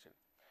acceleration.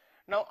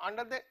 Now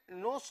under the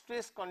no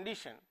stress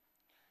condition,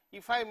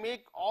 if I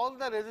make all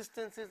the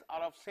resistances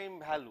are of same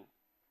value,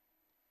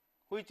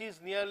 which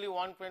is nearly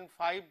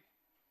 1.5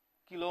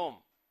 kilo ohm,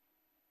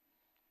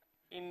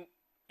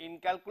 in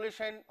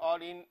calculation or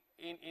in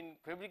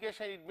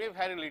fabrication it may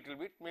vary a little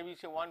bit, maybe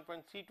say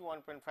 1.3 to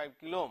 1.5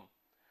 kilo ohm,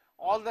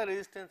 all the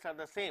resistance are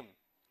the same,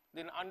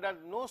 then under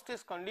no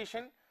stress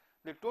condition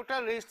the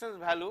total resistance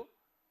value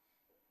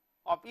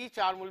of each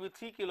arm will be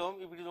 3 kilo ohm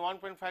if it is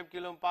 1.5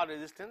 kilo ohm per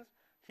resistance,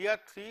 here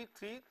 3,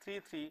 3, 3,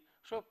 3,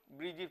 so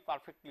bridge is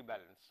perfectly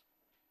balanced.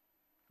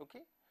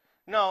 Okay.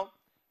 Now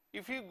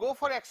if you go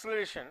for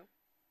acceleration,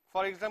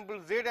 for example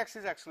z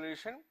axis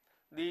acceleration,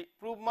 the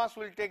proof mass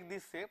will take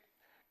this shape.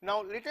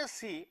 Now let us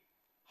see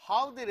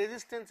how the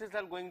resistances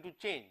are going to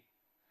change.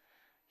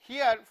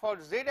 Here for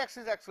z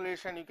axis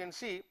acceleration you can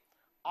see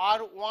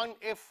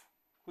R1F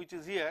which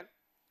is here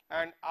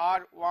and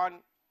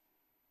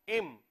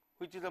R1M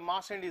which is the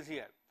mass end is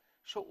here.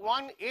 So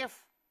 1F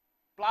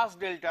plus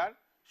delta,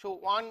 so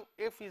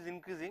 1F is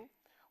increasing,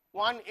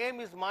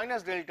 1M is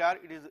minus delta,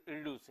 it is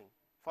reducing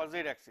for z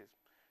axis.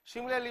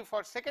 Similarly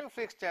for second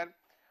flexure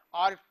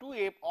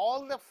R2F,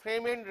 all the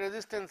frame end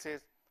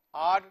resistances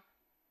are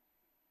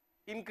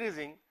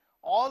increasing,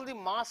 all the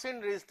mass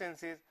end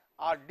resistances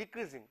are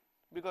decreasing,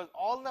 because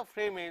all the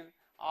frame ends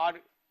are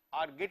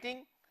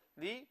getting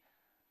the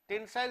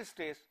tensile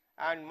stress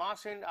and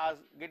mass end are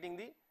getting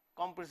the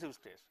compressive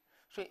stress.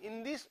 So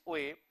in this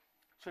way,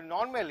 so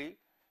normally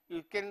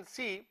you can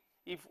see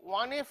if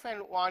 1F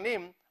and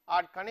 1M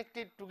are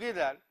connected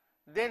together,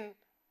 then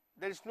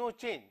there is no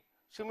change.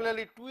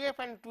 Similarly 2F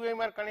and 2M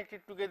are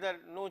connected together,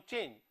 no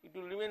change, it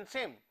will remain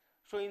same.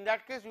 So in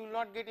that case you will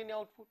not get any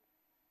output.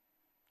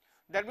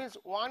 That means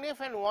 1F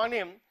and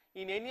 1M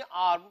in any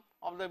arm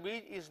of the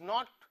bridge is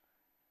not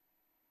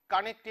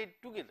connected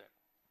together.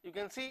 You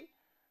can see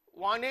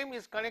 1M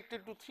is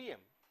connected to 3M.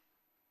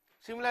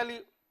 Similarly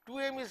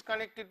 2M is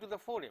connected to the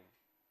 4M.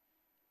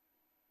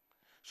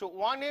 So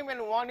 1M and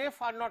 1F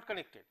are not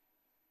connected.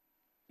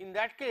 In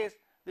that case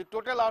the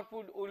total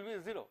output will be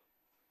 0.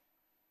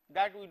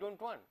 That we don't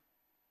want.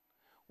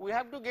 We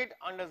have to get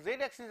under z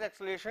axis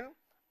acceleration,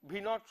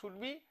 V naught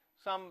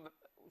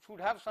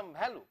should have some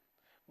value,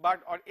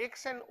 but on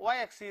x and y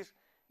axis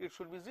it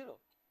should be 0.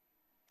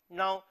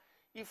 Now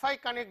if I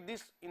connect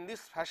this in this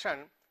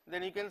fashion,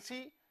 then you can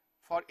see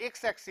for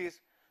x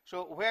axis,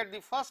 so where the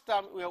first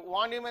term we have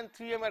 1M and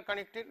 3M are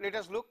connected, let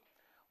us look,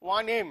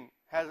 1M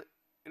has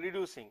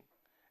reducing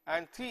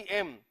and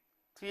 3M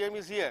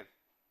is here,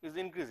 is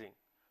increasing.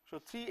 So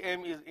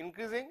 3M is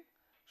increasing,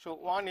 so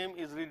 1M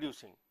is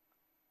reducing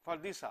for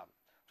this arm.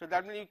 So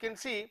that means you can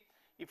see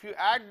if you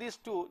add these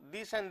two,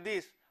 this and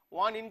this,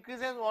 one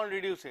increases, one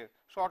reduces,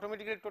 so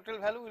automatically total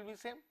value will be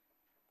same,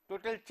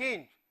 total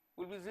change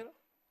will be 0.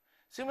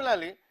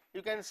 Similarly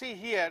you can see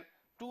here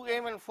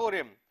 2M and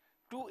 4M,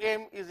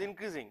 2M is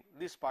increasing,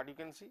 this part you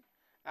can see,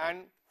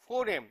 and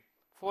 4M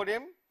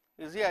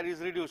is here,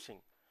 is reducing.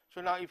 So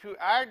now if you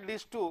add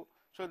these two,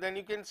 so then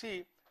you can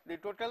see the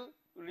total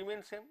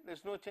remains same, there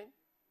is no change,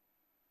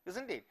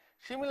 isn't it?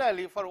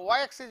 Similarly for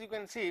y axis you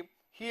can see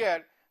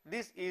here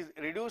this is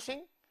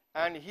reducing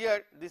and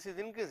here this is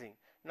increasing.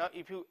 Now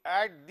if you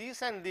add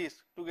this and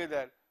this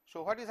together,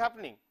 so what is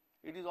happening?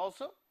 It is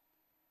also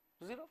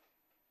 0.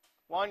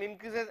 One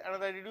increases,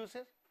 another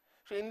reduces.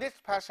 So in this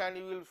fashion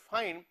you will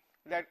find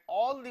that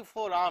all the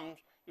 4 arms,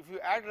 if you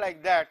add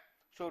like that,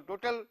 so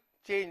total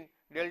change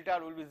delta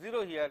will be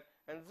 0 here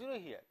and 0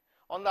 here.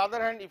 On the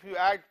other hand, if you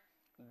add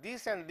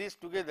this and this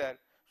together,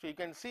 so you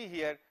can see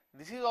here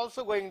this is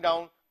also going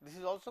down, this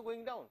is also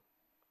going down.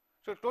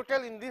 So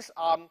total in this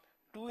arm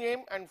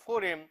 2m and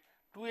 4m,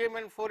 2m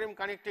and 4m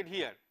connected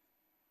here,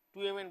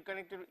 2m and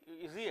connected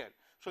is here.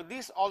 So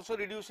this also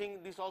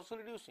reducing, this also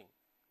reducing.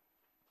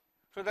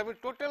 So that means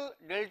total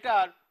delta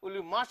R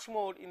will be much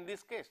more in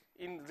this case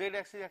in z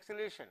axis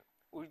acceleration,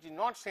 which is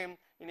not same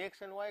in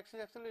x and y axis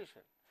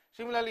acceleration.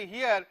 Similarly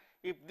here,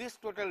 if this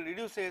total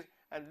reduces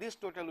and this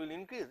total will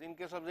increase in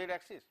case of z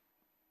axis.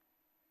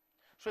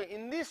 So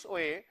in this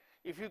way,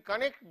 if you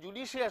connect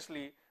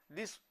judiciously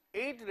these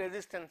 8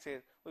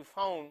 resistances, we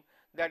found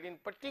that in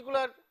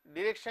particular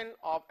direction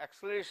of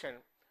acceleration,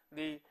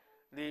 the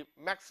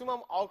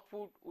maximum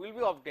output will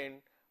be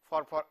obtained.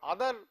 For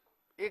other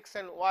x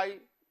and y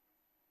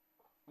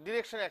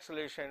direction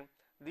acceleration,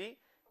 the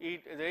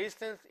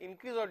resistance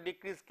increase or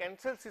decrease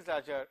cancels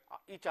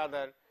each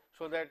other,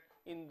 so that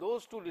in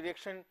those two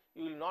directions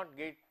you will not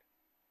get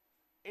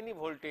any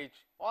voltage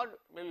or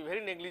maybe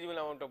very negligible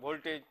amount of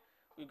voltage,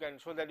 you can,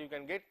 so that you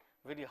can get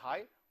very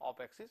high off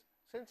axis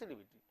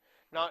sensitivity.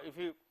 Now if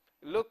you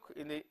look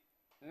in the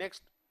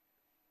next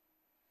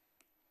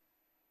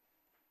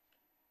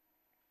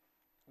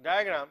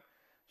diagram,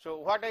 so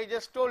what I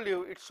just told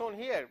you, it's shown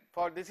here.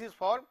 For this is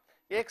for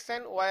x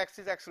and y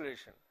axis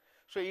acceleration.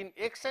 So in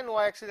x and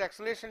y axis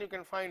acceleration you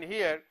can find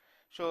here.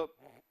 So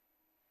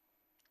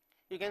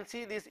you can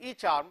see this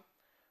each arm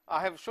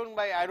I have shown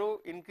by arrow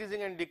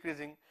increasing and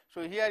decreasing.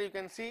 So here you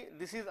can see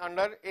this is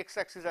under x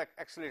axis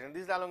acceleration,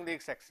 this is along the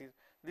x axis,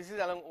 this is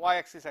along y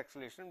axis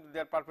acceleration, they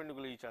are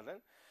perpendicular each other.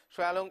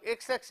 So along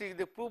x axis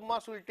the probe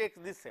mass will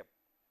take this shape.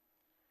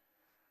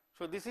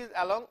 So this is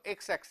along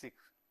x axis,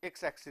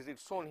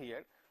 it's shown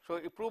here. So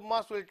a probe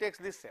mass will take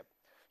this shape.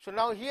 So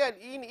now here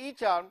in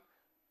each arm,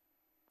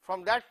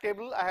 from that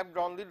table I have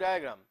drawn the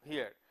diagram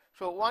here.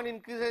 So one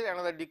increases,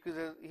 another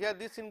decreases, here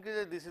this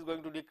increases, this is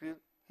going to decrease,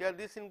 here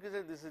this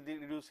increases, this is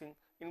reducing,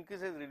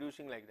 increases,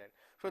 reducing, like that.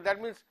 So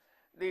that means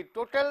the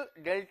total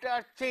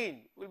delta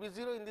change will be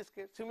 0 in this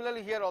case.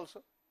 Similarly here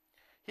also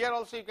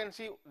you can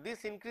see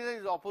this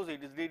increases is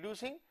opposite, is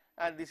reducing,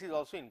 and this is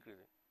also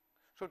increasing.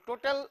 So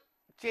total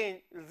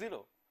change is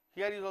 0,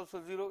 here is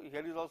also 0,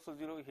 here is also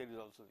 0, here is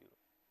also 0.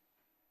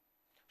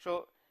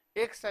 So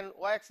x and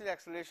y axis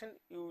acceleration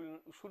you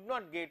should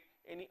not get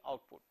any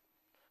output.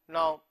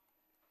 Now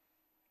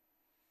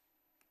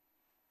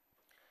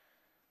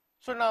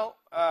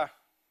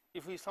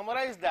if we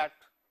summarize that,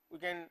 we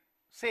can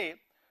say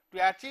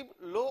to achieve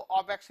low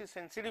off axis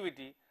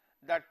sensitivity,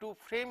 that two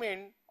frame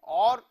end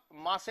or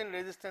mass end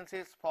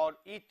resistances for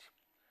each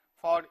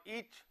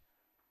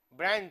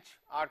branch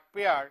are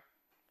paired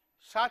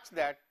such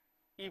that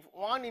if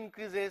one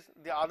increases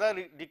the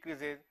other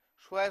decreases,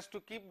 so as to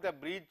keep the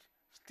bridge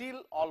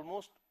still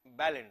almost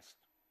balanced.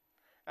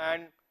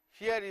 And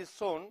here is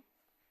shown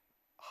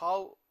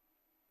how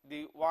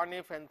the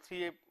 1f and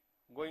 3f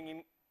going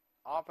in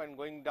up and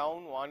going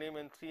down, 1m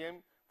and 3m,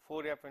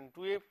 4f and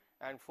 2f,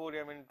 and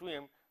 4m and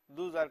 2m,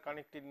 those are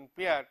connected in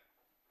pair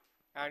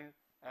and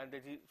that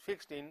is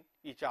fixed in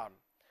each arm.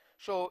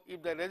 So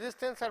if the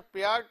resistance are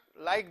paired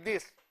like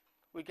this,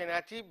 we can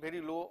achieve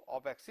very low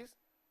off axis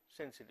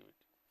sensitivity.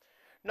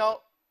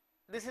 Now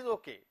this is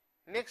okay.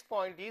 Next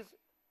point is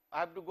I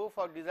have to go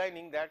for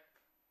designing that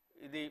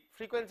the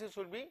frequency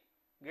should be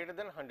greater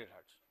than 100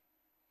 hertz,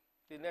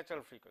 the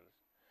natural frequency.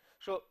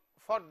 So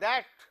for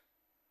that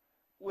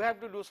we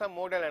have to do some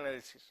modal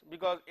analysis,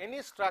 because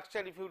any structure,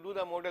 if you do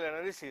the modal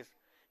analysis,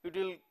 it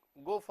will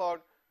go for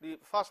the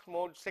first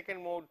mode,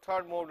 second mode,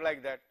 third mode,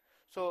 like that.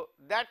 So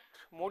that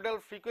modal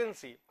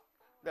frequency,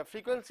 the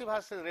frequency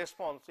versus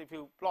response, if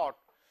you plot,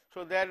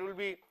 so there will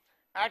be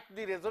at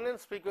the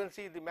resonance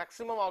frequency the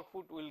maximum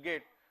output will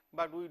get,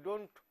 but we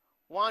don't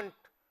want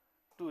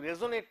to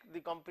resonate the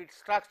complete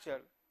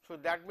structure. So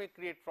that may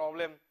create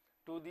problem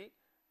to the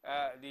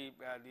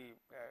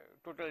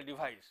total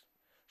device.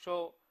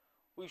 So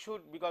we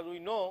should, because we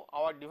know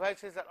our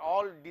devices are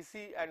all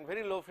DC and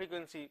very low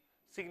frequency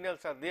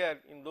signals are there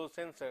in those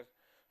sensors,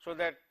 so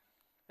that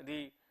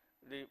the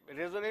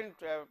resonant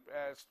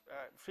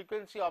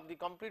frequency of the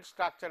complete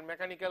structure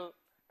mechanical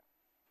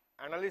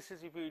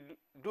analysis if we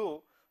do,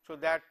 so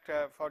that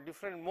for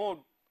different mode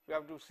we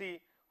have to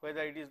see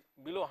whether it is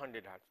below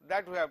 100 hertz.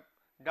 That we have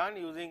done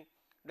using,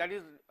 that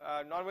is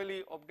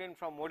normally obtained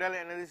from modal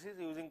analysis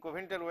using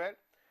Coventer wire.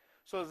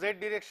 So z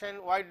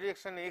direction, y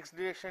direction, x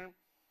direction,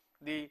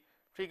 the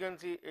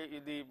frequency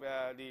the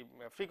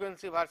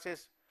frequency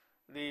versus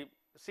the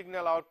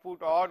signal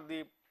output or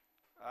the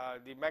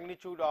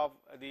magnitude of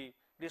the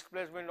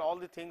displacement, all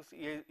the things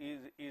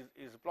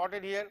is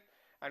plotted here,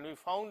 and we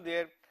found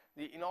there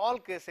in all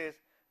cases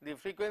the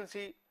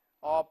frequency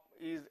of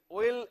is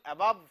well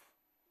above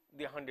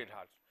the 100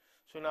 hertz.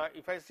 So now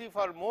if I see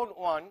for mode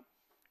 1,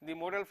 the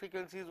modal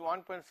frequency is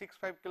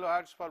 1.65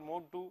 kilohertz, for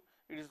mode 2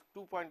 it is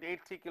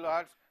 2.83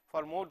 kilohertz,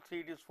 for mode 3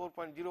 it is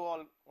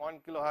 4.01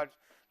 kilohertz.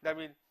 That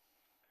means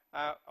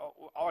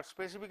our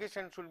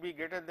specification should be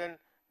greater than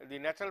the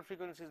natural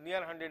frequency is near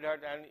 100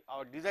 hertz, and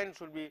our design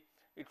should be,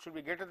 it should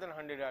be greater than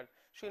 100 hertz.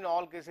 So in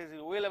all cases it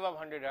is well above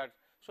 100 hertz.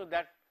 So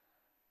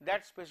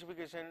that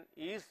specification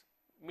is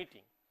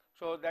meeting.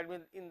 So that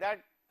means in that,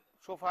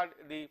 so far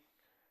the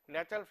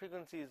natural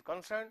frequency is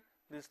concerned,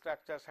 this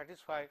structure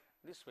satisfies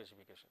this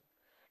specification.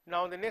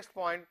 Now, the next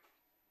point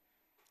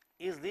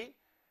is the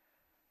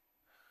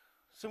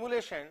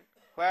simulation,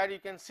 where you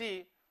can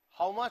see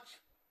how much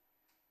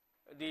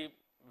the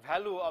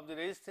value of the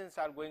resistance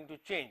are going to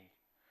change.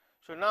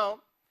 So,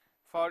 now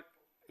for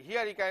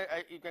here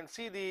you can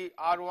see the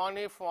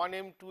R1F,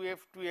 1M, 2F,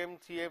 2M,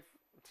 3F,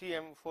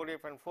 3M,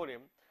 4F and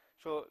 4M.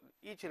 So,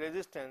 each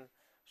resistance,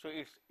 so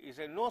it is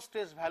a no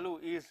stress value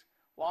is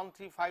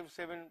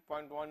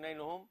 1357.19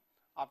 ohm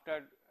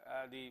after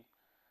the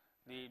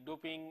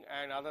doping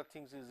and other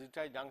things is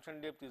decided,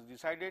 junction depth is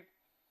decided.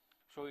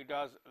 So, it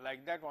was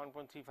like that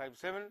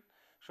 1.357.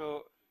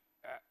 So,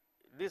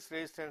 this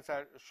resistance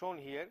are shown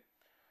here,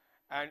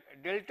 and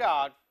delta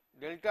R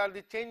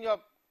the change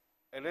of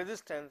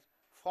resistance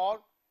for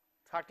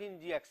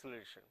 13G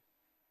acceleration,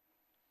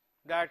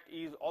 that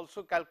is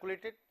also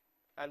calculated,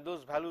 and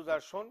those values are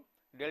shown.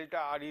 Delta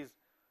R is,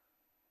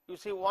 you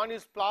see, one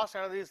is plus,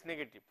 another is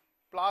negative,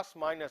 plus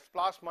minus,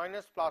 plus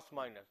minus, plus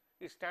minus.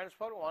 It stands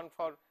for one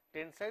for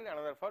tensile,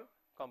 another for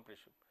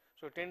compressive.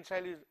 So,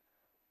 tensile is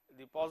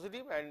the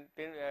positive and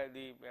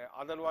the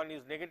other one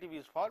is negative,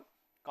 is for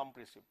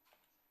compressive.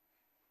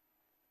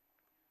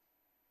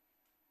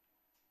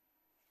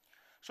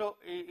 So,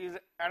 is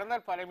another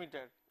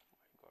parameter,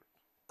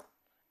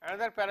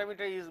 another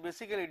parameter is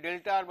basically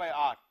delta R by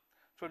R.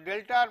 So,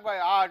 delta R by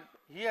R,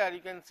 here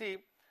you can see,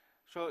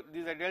 so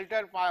this is a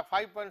delta R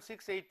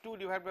 5.682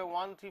 divided by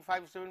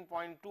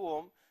 1357.2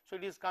 ohm. So,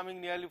 it is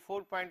coming nearly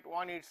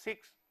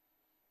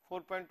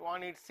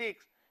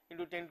 4.186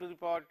 into 10 to the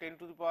power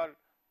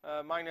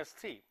minus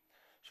 3.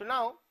 So,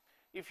 now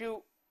if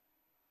you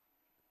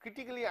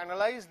critically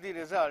analyze the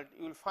result,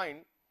 you will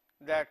find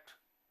that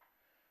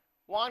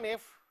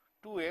 1F,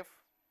 2F,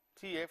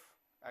 3F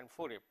and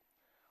 4F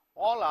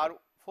all are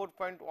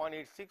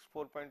 4.186,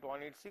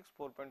 4.186,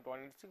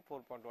 4.186,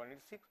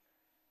 4.186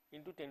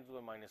 into 10 to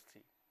the minus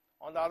 3.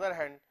 On the other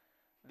hand,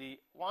 the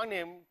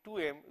 1M,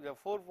 2M is a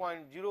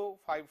 4.054,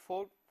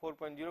 4.054,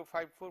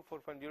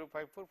 4.054,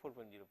 4.054.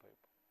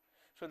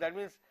 So, that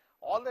means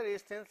all the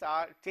resistance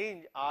are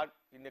change are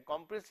in the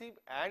compressive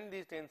and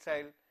the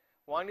tensile,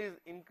 one is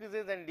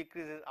increases and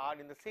decreases are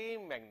in the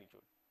same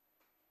magnitude.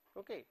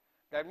 Okay.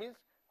 That means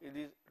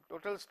this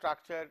total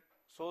structure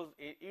shows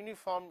a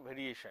uniform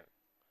variation.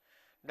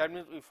 That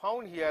means we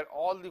found here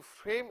all the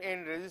frame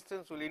end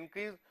resistance will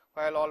increase,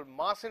 while all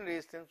mass end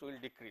resistance will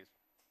decrease.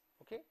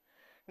 Okay.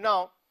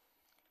 Now,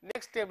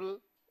 next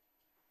table,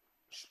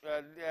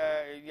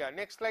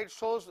 next slide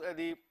shows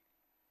the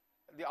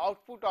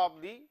output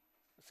of the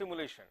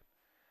simulation.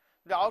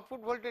 The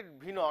output voltage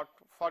V naught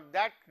for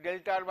that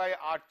delta R by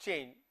R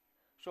change.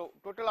 So,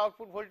 total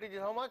output voltage is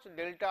how much?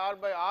 Delta R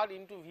by R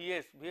into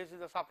Vs. Vs is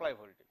the supply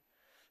voltage.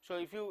 So,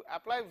 if you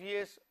apply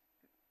Vs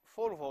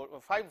 4 volt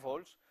or 5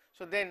 volts,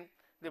 so then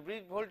the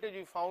bridge voltage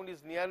we found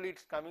is nearly, it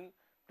is coming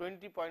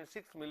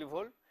 20.6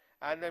 millivolt,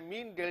 and the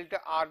mean delta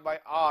R by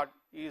R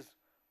is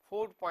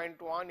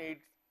 4.186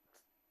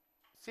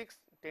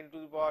 10 to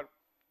the power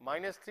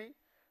minus 3.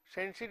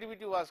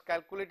 Sensitivity was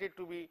calculated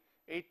to be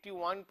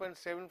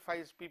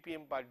 81.75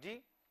 ppm per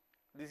G.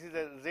 This is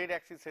the Z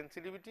axis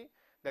sensitivity.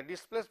 The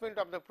displacement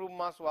of the probe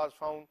mass was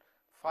found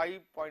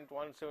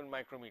 5.17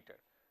 micrometer.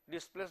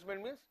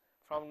 Displacement means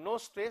from no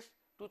stress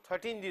to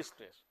 13G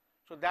stress.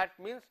 So, that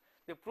means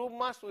the probe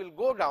mass will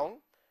go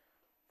down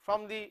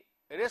from the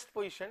rest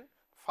position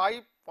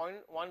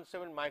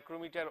 5.17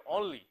 micrometer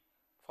only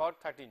for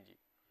 13G,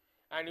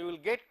 and you will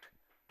get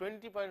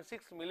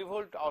 20.6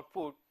 millivolt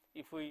output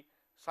if we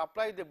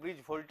supply the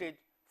bridge voltage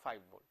 5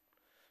 volt.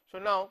 So,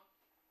 now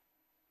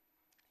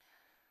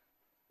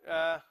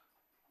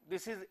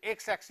this is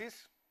x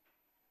axis,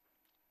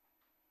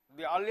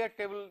 the earlier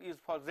table is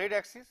for z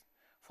axis.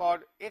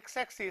 For x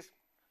axis,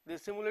 the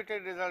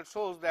simulated result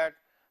shows that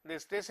the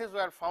stresses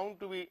were found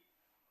to be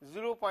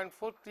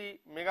 0.43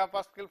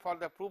 megapascal for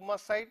the probe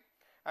mass side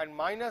and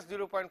minus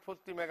 0.43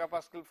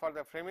 megapascal for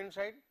the frame end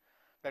side.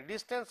 The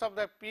distance of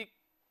the peak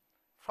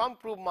from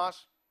probe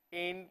mass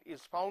end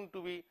is found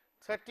to be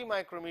 30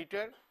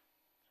 micrometer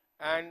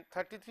and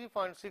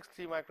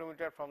 33.63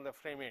 micrometer from the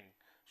frame end.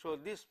 So,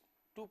 these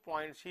 2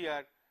 points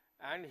here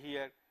and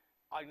here,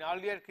 in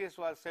earlier case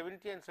was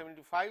 70 and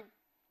 75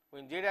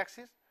 in z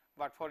axis,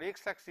 but for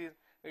x axis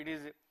it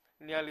is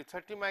nearly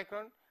 30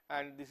 micron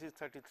and this is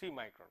 33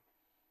 micron,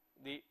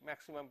 the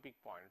maximum peak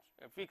points,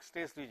 peak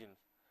stress regions.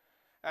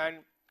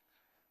 And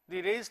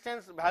the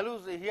resistance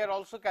values here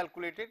also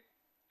calculated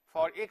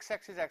for x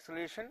axis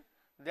acceleration.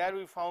 There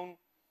we found,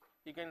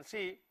 you can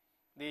see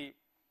the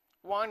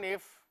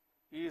 1F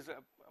is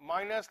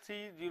minus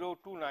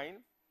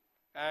 3029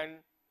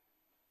 and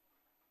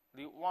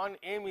the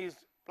 1M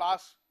is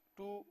plus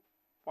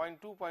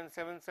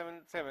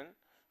 2.777.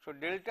 So,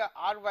 delta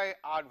R by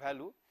R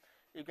value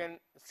you can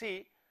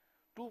see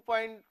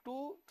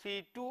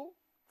 2.232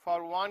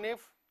 for 1F,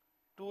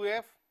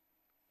 2F,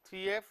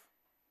 3F,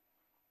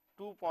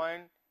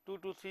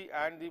 2.223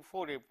 and the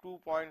 4F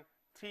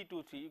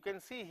 2.323. You can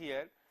see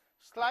here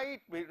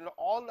slight,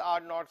 all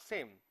are not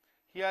same.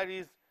 Here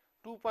is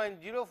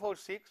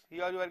 2.046,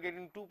 here you are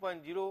getting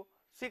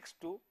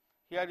 2.062,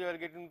 here you are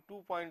getting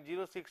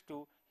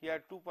 2.062,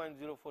 here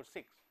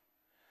 2.046.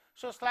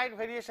 So slight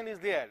variation is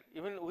there,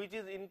 even which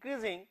is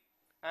increasing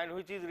and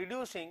which is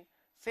reducing,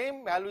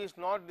 same value is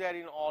not there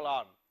in all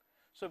arm.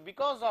 So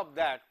because of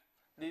that,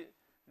 the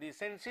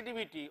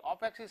sensitivity,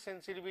 off-axis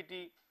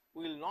sensitivity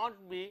will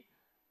not be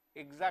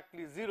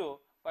exactly 0,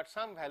 but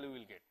some value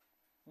will get,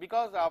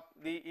 because of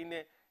the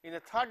in a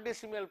third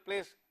decimal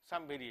place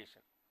some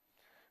variation.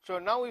 So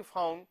now we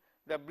found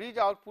the bridge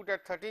output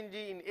at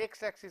 13G in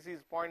x-axis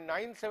is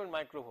 0.97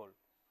 microvolt,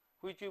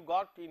 which you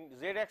got in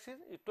z-axis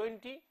is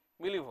 20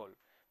 millivolt,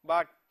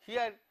 but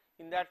here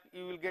in that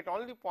you will get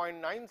only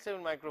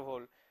 0.97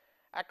 microvolt,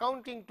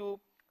 accounting to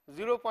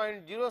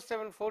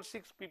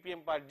 0.0746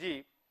 ppm per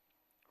G,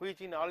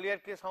 which in earlier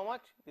case how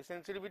much? The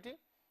sensitivity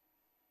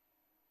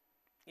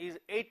is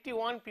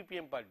 81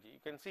 ppm per G. You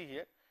can see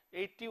here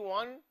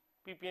 81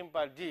 ppm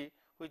per G,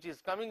 which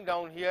is coming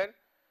down here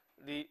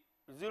the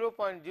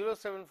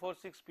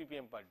 0.0746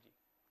 ppm per G,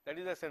 that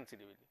is the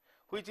sensitivity,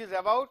 which is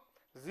about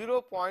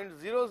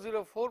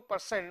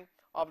 0.004%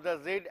 of the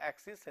Z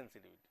axis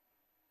sensitivity.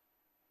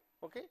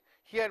 Okay.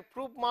 Here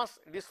proof mass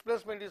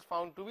displacement is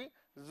found to be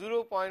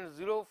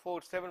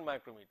 0.047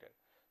 micrometer,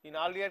 in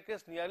earlier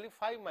case nearly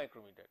 5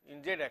 micrometer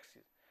in Z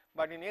axis,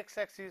 but in X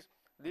axis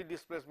the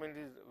displacement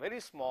is very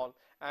small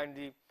and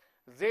the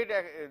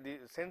the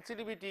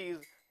sensitivity is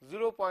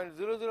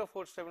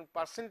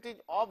 0.0047%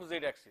 of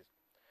Z axis.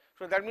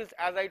 So that means,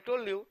 as I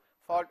told you,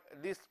 for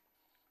this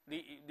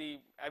the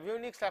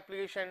avionics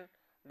application,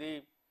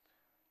 the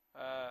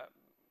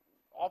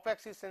off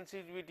axis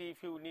sensitivity,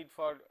 if you need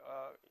for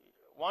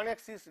one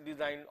axis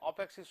design, off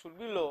axis should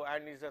be low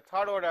and is a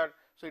third order.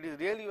 So it is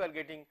really you are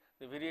getting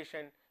the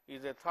variation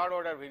is a third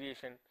order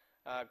variation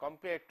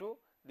compared to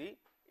the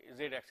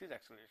Z axis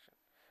acceleration.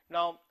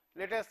 Now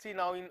let us see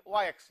now in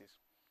y axis.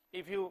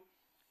 If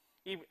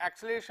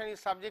acceleration is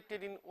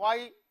subjected in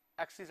y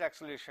axis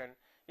acceleration,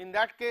 in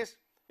that case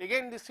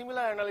again the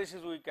similar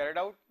analysis we carried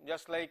out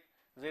just like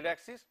Z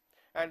axis,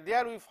 and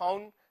there we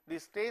found the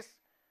stress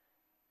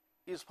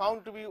is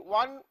found to be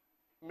 1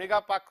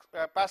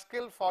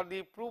 megapascal for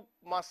the proof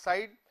mass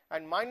side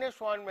and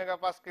 -1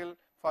 megapascal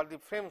for the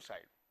frame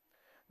side.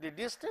 The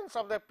distance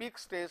of the peak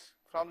stress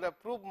from the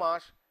proof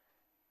mass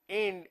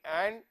end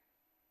and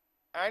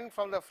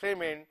from the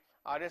frame end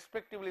are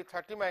respectively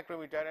 30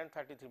 micrometer and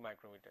 33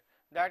 micrometer.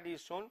 That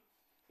is shown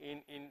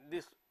in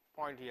this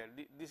point here.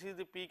 This is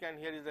the peak and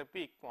here is the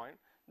peak point,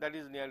 that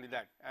is nearly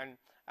that, and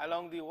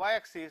along the y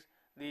axis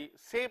the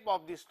shape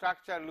of the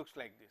structure looks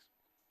like this.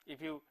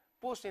 If you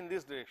push in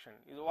this direction,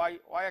 is y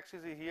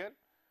axis is here,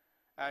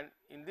 and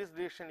in this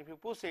direction if you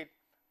push it,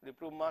 the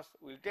proof mass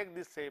will take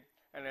this shape,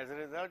 and as a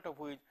result of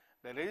which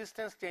the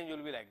resistance change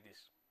will be like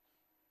this.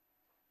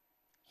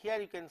 Here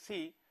you can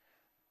see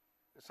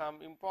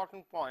some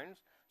important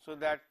points, so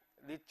that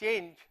the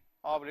change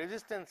of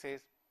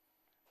resistances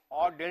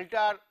or delta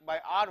R by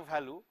R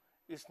value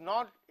is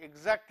not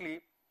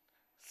exactly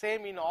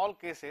same in all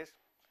cases,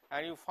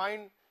 and you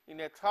find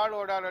in a third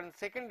order and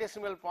second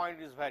decimal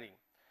point is varying.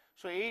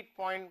 So 8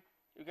 point,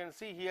 you can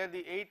see here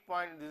the 8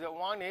 point, this is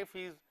 1F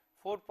is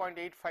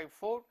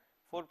 4.854,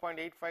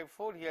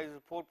 4.854, here is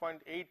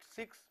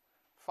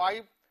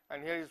 4.865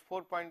 and here is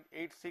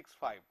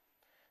 4.865.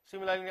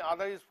 Similarly,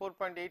 other is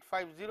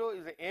 4.850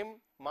 is a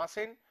M mass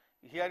end,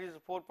 here is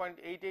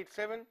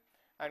 4.887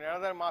 and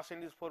another mass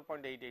end is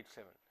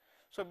 4.887.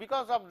 So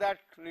because of that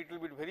little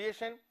bit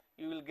variation,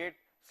 you will get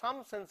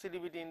some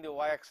sensitivity in the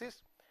y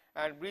axis,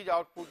 and bridge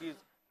output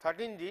is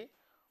 13G,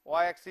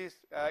 y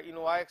axis in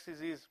y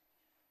axis is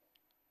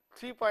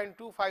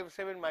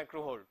 3.257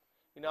 microvolt.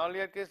 In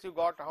earlier case you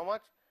got how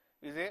much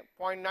is a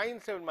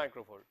 0.97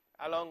 microvolt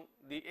along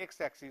the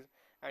x axis,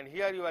 and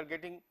here you are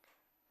getting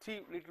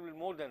little bit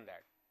more than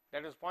that,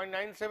 that is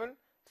 0.97,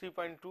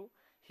 3.2,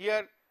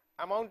 here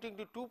amounting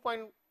to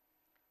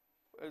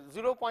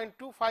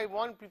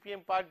 0.251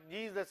 ppm per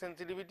G is the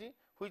sensitivity,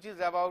 which is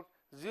about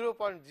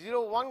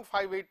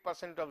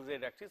 0.0158% of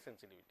Z axis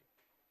sensitivity.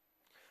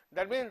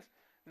 That means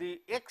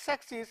the x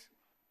axis,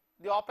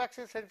 the off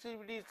axis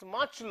sensitivity is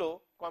much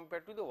low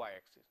compared to the y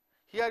axis.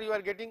 Here you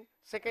are getting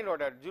second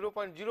order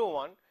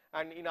 0.01,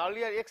 and in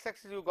earlier x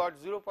axis you got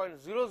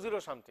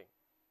 0.00 something,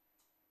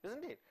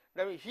 isn't it?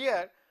 That means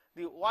here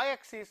the y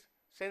axis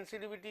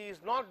sensitivity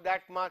is not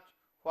that much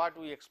what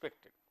we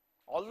expected,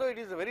 although it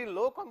is very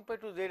low compared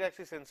to Z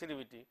axis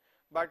sensitivity,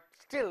 but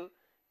still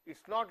it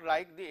is not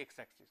like the x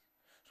axis.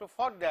 So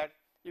for that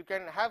you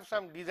can have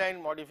some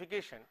design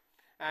modification,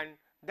 and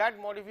that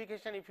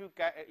modification if you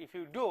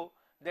do,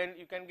 then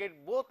you can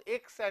get both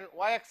x and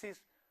y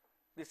axis,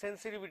 the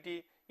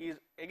sensitivity is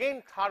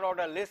again third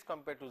order less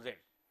compared to Z.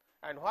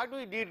 And what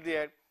we did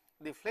there,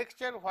 the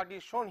flexure what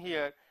is shown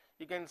here,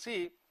 you can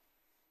see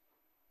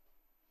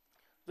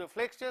the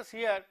flexures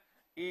here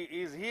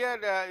is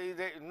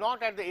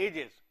not at the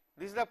edges.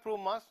 This is the proof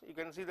mass, you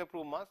can see the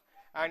proof mass,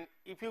 and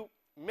if you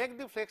make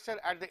the flexure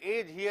at the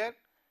edge here,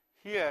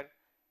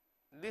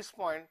 this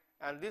point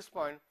and this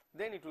point,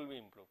 then it will be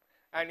improved.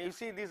 And you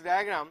see this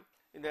diagram,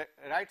 in the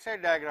right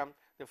side diagram,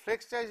 the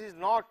flex charge is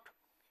not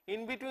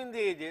in between the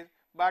edges,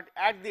 but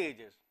at the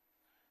edges.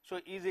 So,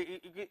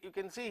 you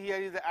can see here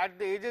is at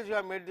the edges you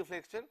have made the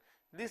flexure,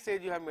 this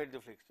edge you have made the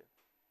flexure.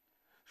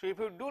 So, if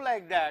you do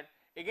like that,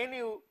 again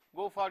you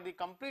go for the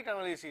complete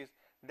analysis,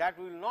 that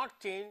will not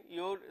change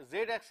your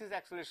z axis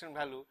acceleration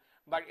value,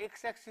 but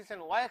x axis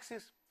and y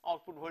axis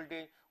output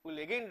voltage will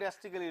again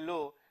drastically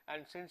low,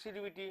 and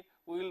sensitivity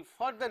will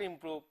further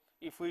improve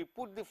if we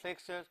put the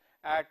flexures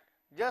at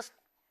just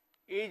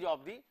edge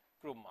of the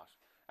probe mass.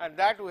 And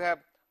that we have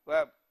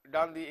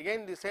done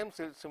again the same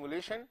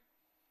simulation,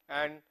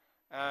 and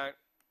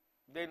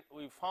then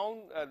we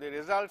found the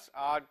results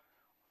are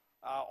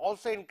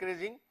also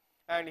encouraging.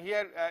 And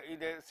here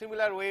in a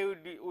similar way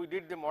we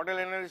did the model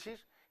analysis.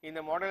 In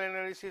the model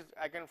analysis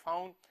I can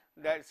found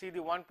that, see, the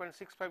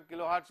 1.65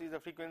 kilohertz is the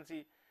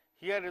frequency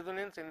here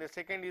resonance, and the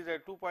second is a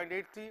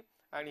 2.83,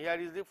 and here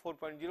is the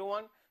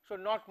 4.01. So,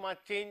 not much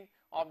change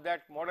of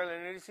that model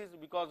analysis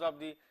because of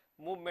the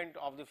movement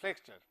of the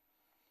flexure.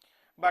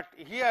 But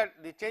here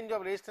the change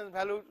of resistance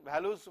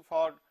values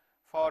for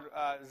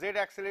Z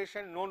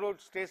acceleration, no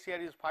load stays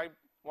here is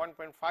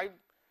 1.5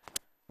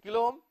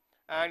 kilo ohm,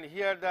 and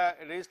here the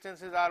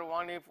resistances are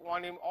 1F,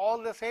 1M,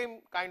 all the same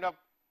kind of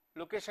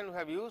location we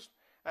have used,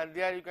 and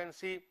there you can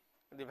see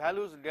the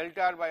values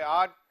delta R by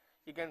R.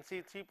 You can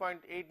see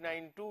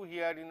 3.892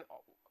 here in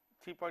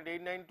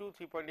 3.892,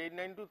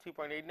 3.892,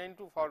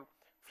 3.892 for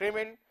frame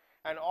end,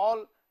 and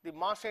all the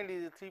mass end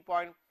is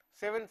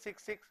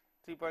 3.766,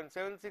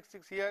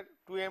 3.766 here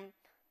 2M,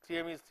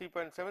 3M is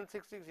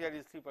 3.766, here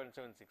is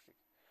 3.766.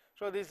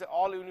 So, this is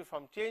all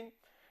uniform change,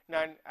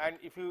 and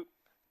if you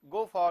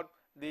go for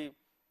the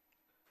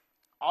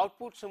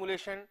output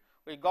simulation,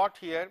 we got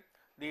here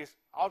this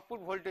output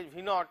voltage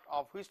V naught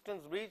of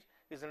Wheaton's bridge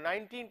is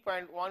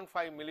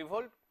 19.15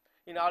 millivolt.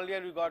 In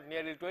earlier we got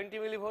nearly 20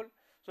 millivolt.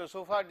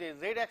 So far the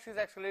Z axis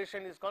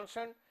acceleration is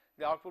concerned,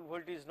 the output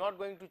voltage is not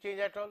going to change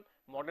at all,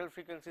 model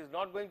frequency is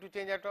not going to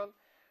change at all.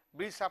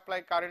 Bridge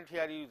supply current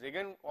here is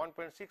again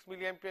 1.6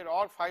 milliampere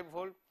or 5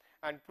 volt,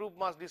 and probe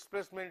mass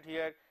displacement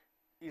here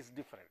is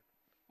different,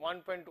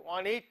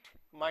 1.18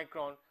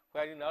 micron,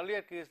 where in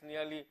earlier case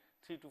nearly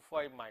 3 to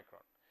 5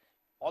 micron.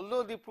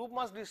 Although the probe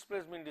mass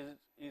displacement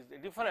is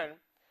different,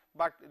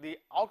 but the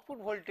output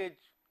voltage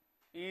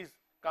is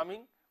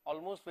coming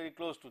almost very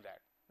close to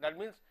that. That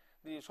means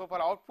so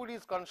far output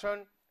is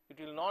concerned, it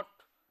will not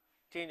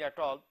change at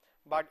all.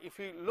 But if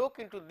you look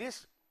into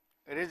this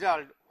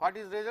result, what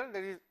is result?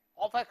 There is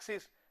off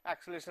axis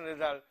acceleration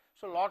result.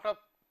 So, lot of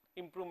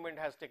improvement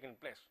has taken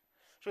place.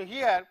 So,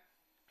 here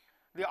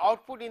the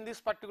output in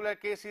this particular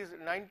case is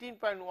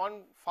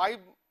 19.15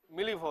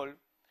 millivolt,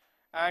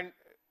 and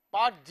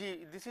part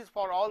G, this is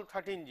for all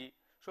 13G.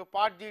 So,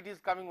 part G it is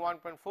coming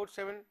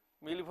 1.47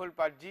 millivolt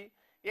per G,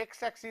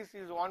 x axis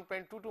is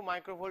 1.22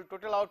 microvolt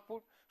total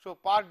output. So,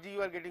 part G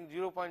you are getting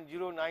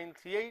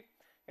 0.0938,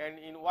 and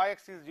in y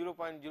axis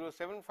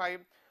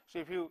 0.075. So,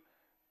 if you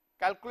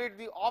calculate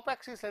the off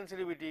axis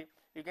sensitivity,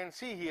 you can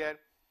see here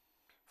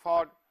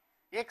for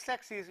x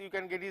axis you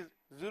can get is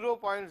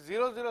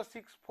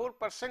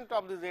 0.0064%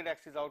 of the z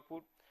axis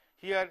output,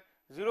 here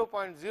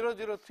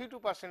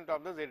 0.0032%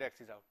 of the z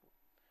axis output.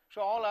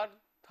 So, all are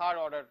third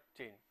order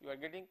change you are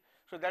getting.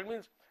 So, that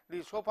means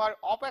the so far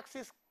off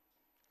axis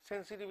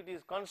sensitivity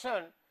is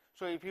concerned.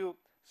 So, if you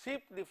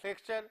shift the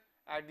flexure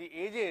at the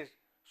edges,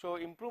 so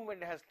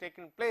improvement has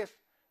taken place.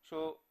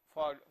 So,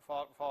 for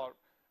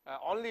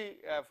only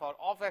for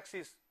off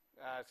axis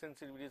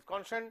sensitivity is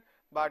concerned,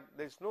 but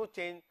there is no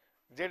change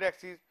z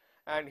axis,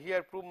 and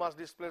here probe mass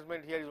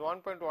displacement here is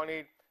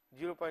 1.18,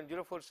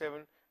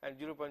 0.047 and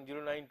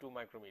 0.092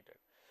 micrometer.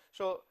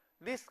 So,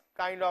 this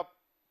kind of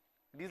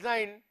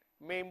design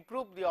may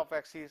improve the off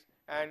axis,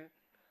 and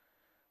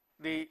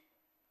the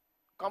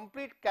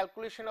complete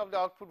calculation of the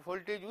output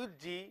voltage with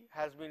G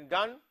has been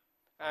done,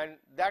 and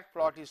that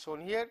plot is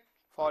shown here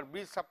for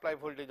bridge supply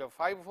voltage of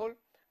 5 volt,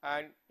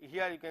 and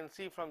here you can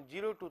see from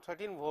 0 to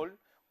 13 volt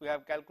we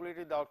have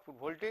calculated the output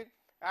voltage.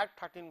 At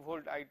 13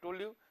 volt I told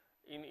you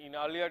in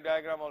earlier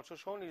diagram also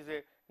shown is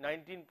a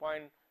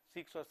 19.6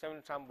 or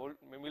 7 some volt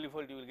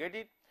millivolt you will get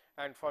it,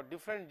 and for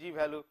different G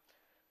value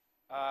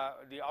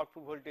the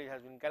output voltage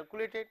has been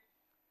calculated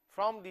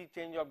from the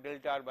change of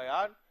delta R by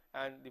R,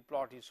 and the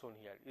plot is shown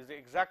here is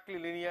exactly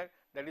linear.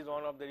 That is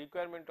one of the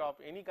requirement of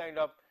any kind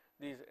of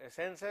this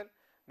sensor,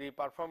 the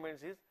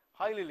performance is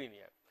highly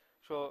linear.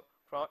 So,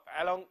 from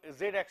along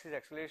z axis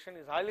acceleration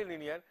is highly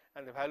linear,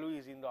 and the value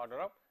is in the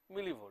order of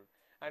millivolt,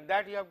 and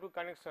that you have to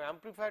connect some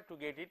amplifier to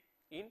get it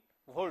in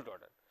volt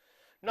order.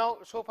 Now,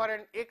 so far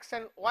an x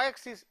and y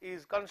axis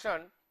is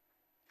concerned,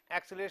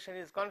 acceleration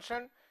is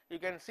concerned, you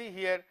can see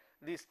here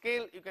the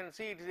scale, you can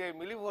see it is a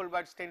millivolt,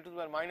 but it is 10 to the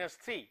power minus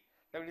 3,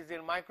 that is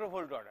in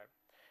microvolt order.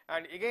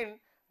 And again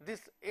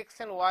this x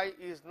and y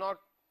is not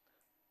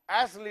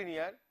as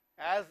linear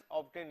as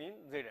obtained in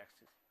z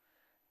axis,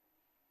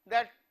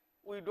 that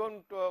we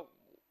do not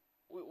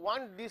we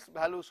want this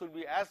value should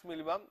be as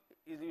minimum.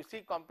 Is you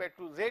see compared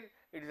to z,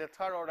 it is a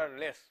third order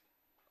less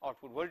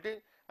output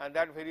voltage, and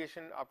that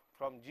variation up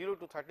from 0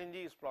 to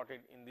 13G is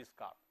plotted in this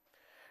curve.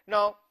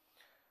 Now,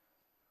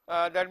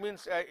 that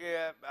means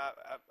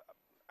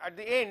at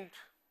the end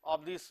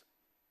of this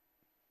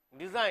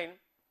design,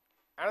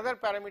 another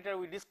parameter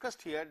we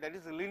discussed here, that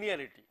is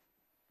linearity.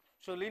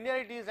 So,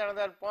 linearity is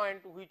another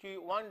point which we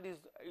want is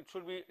it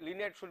should be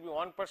linear, it should be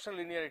 1%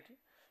 linearity.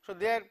 So,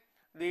 there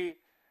the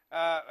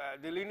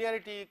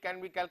linearity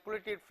can be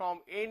calculated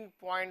from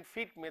endpoint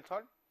fit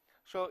method.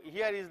 So,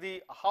 here is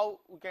the how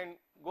we can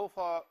go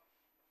for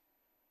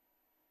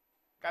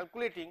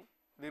calculating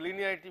the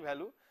linearity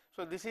value.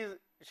 So, this is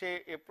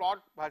say a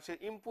plot versus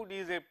input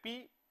is a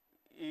P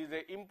is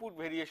a input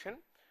variation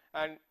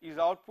and is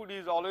output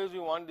is always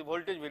you want the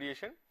voltage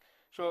variation.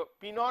 So,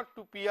 P naught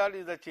to PR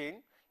is the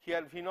change,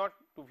 here V naught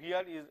to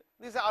VR is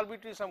this is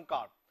arbitrary some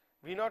curve,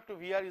 V naught to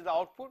VR is the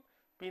output,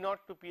 P naught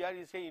to PR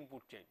is a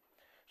input change.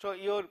 So,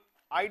 your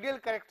ideal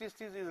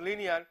characteristics is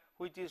linear,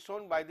 which is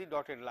shown by the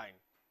dotted line,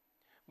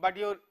 but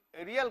your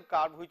real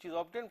curve which is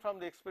obtained from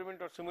the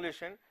experiment or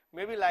simulation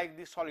may be like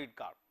the solid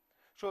curve.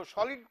 So,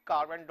 solid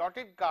curve and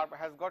dotted curve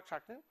has got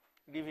certain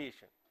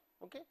deviation.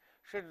 Okay.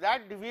 So,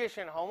 that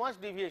deviation, how much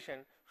deviation?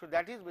 So,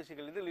 that is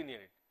basically the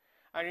linearity,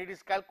 and it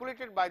is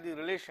calculated by the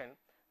relation.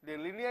 The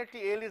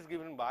linearity L is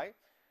given by,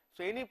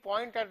 so any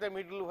point at the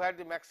middle where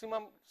the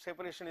maximum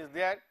separation is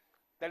there,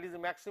 that is the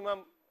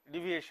maximum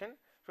deviation.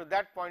 So,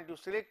 that point you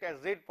select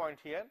as Z point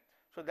here.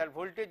 So, that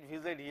voltage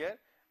Vz here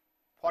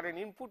for an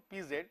input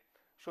Pz.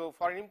 So,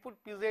 for an input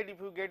Pz, if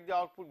you get the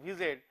output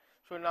Vz,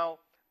 so now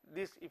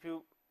this if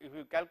you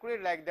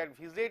calculate like that,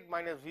 Vz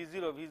minus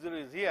V0,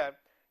 V0 is here,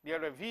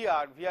 divided by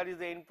Vr, Vr is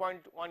the endpoint,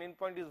 one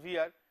endpoint is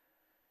Vr,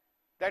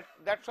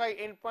 that's why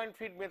endpoint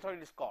fit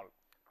method is called.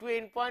 Two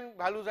endpoint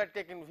values are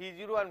taken,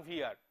 V0 and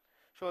Vr.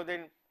 So,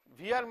 then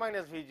Vr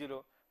minus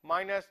V0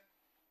 minus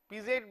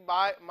Pz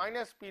by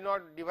minus P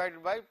naught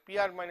divided by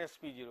Pr minus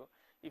P0.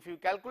 If you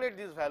calculate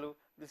this value,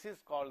 this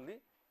is called the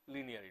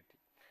linearity,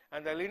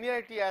 and the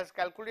linearity as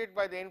calculated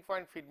by the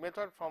endpoint fit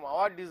method from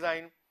our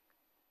design,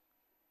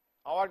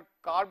 our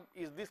curve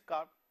is this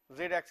curve,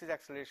 Z axis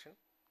acceleration,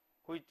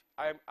 which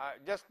I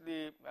just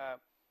the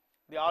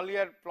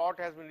earlier plot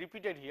has been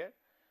repeated here.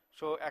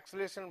 So,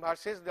 acceleration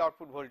versus the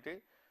output voltage.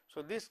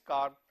 So, this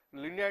curve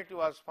linearity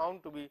was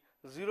found to be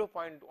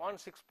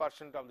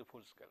 0.16% of the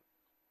full scale.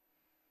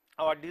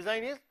 Our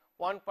design is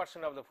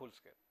 1% of the full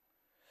scale.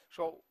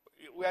 So,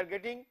 we are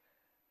getting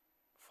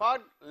far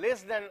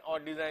less than our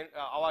design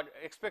our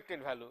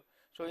expected value.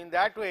 So, in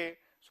that way,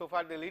 so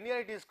far the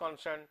linearity is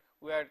concerned,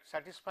 we are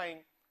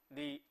satisfying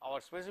our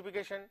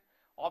specification.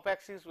 Off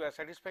axis we are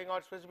satisfying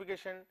our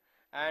specification,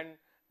 and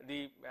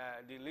the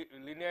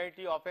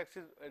linearity off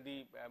axis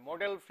the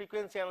model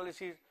frequency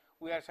analysis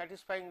we are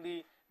satisfying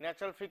the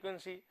natural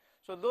frequency.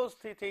 So, those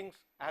three things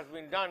has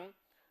been done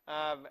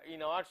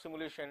in our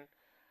simulation,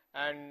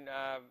 and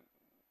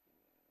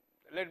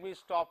let me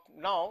stop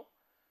now.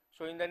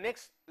 So, in the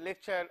next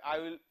lecture I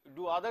will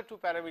do other two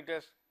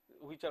parameters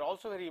which are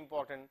also very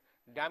important,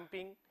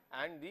 damping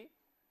and the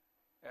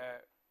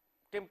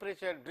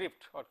temperature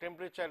drift or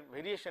temperature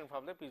variation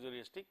from the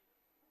piezoresistive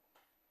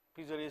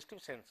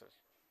sensors.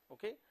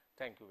 Okay.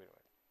 Thank you very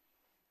much.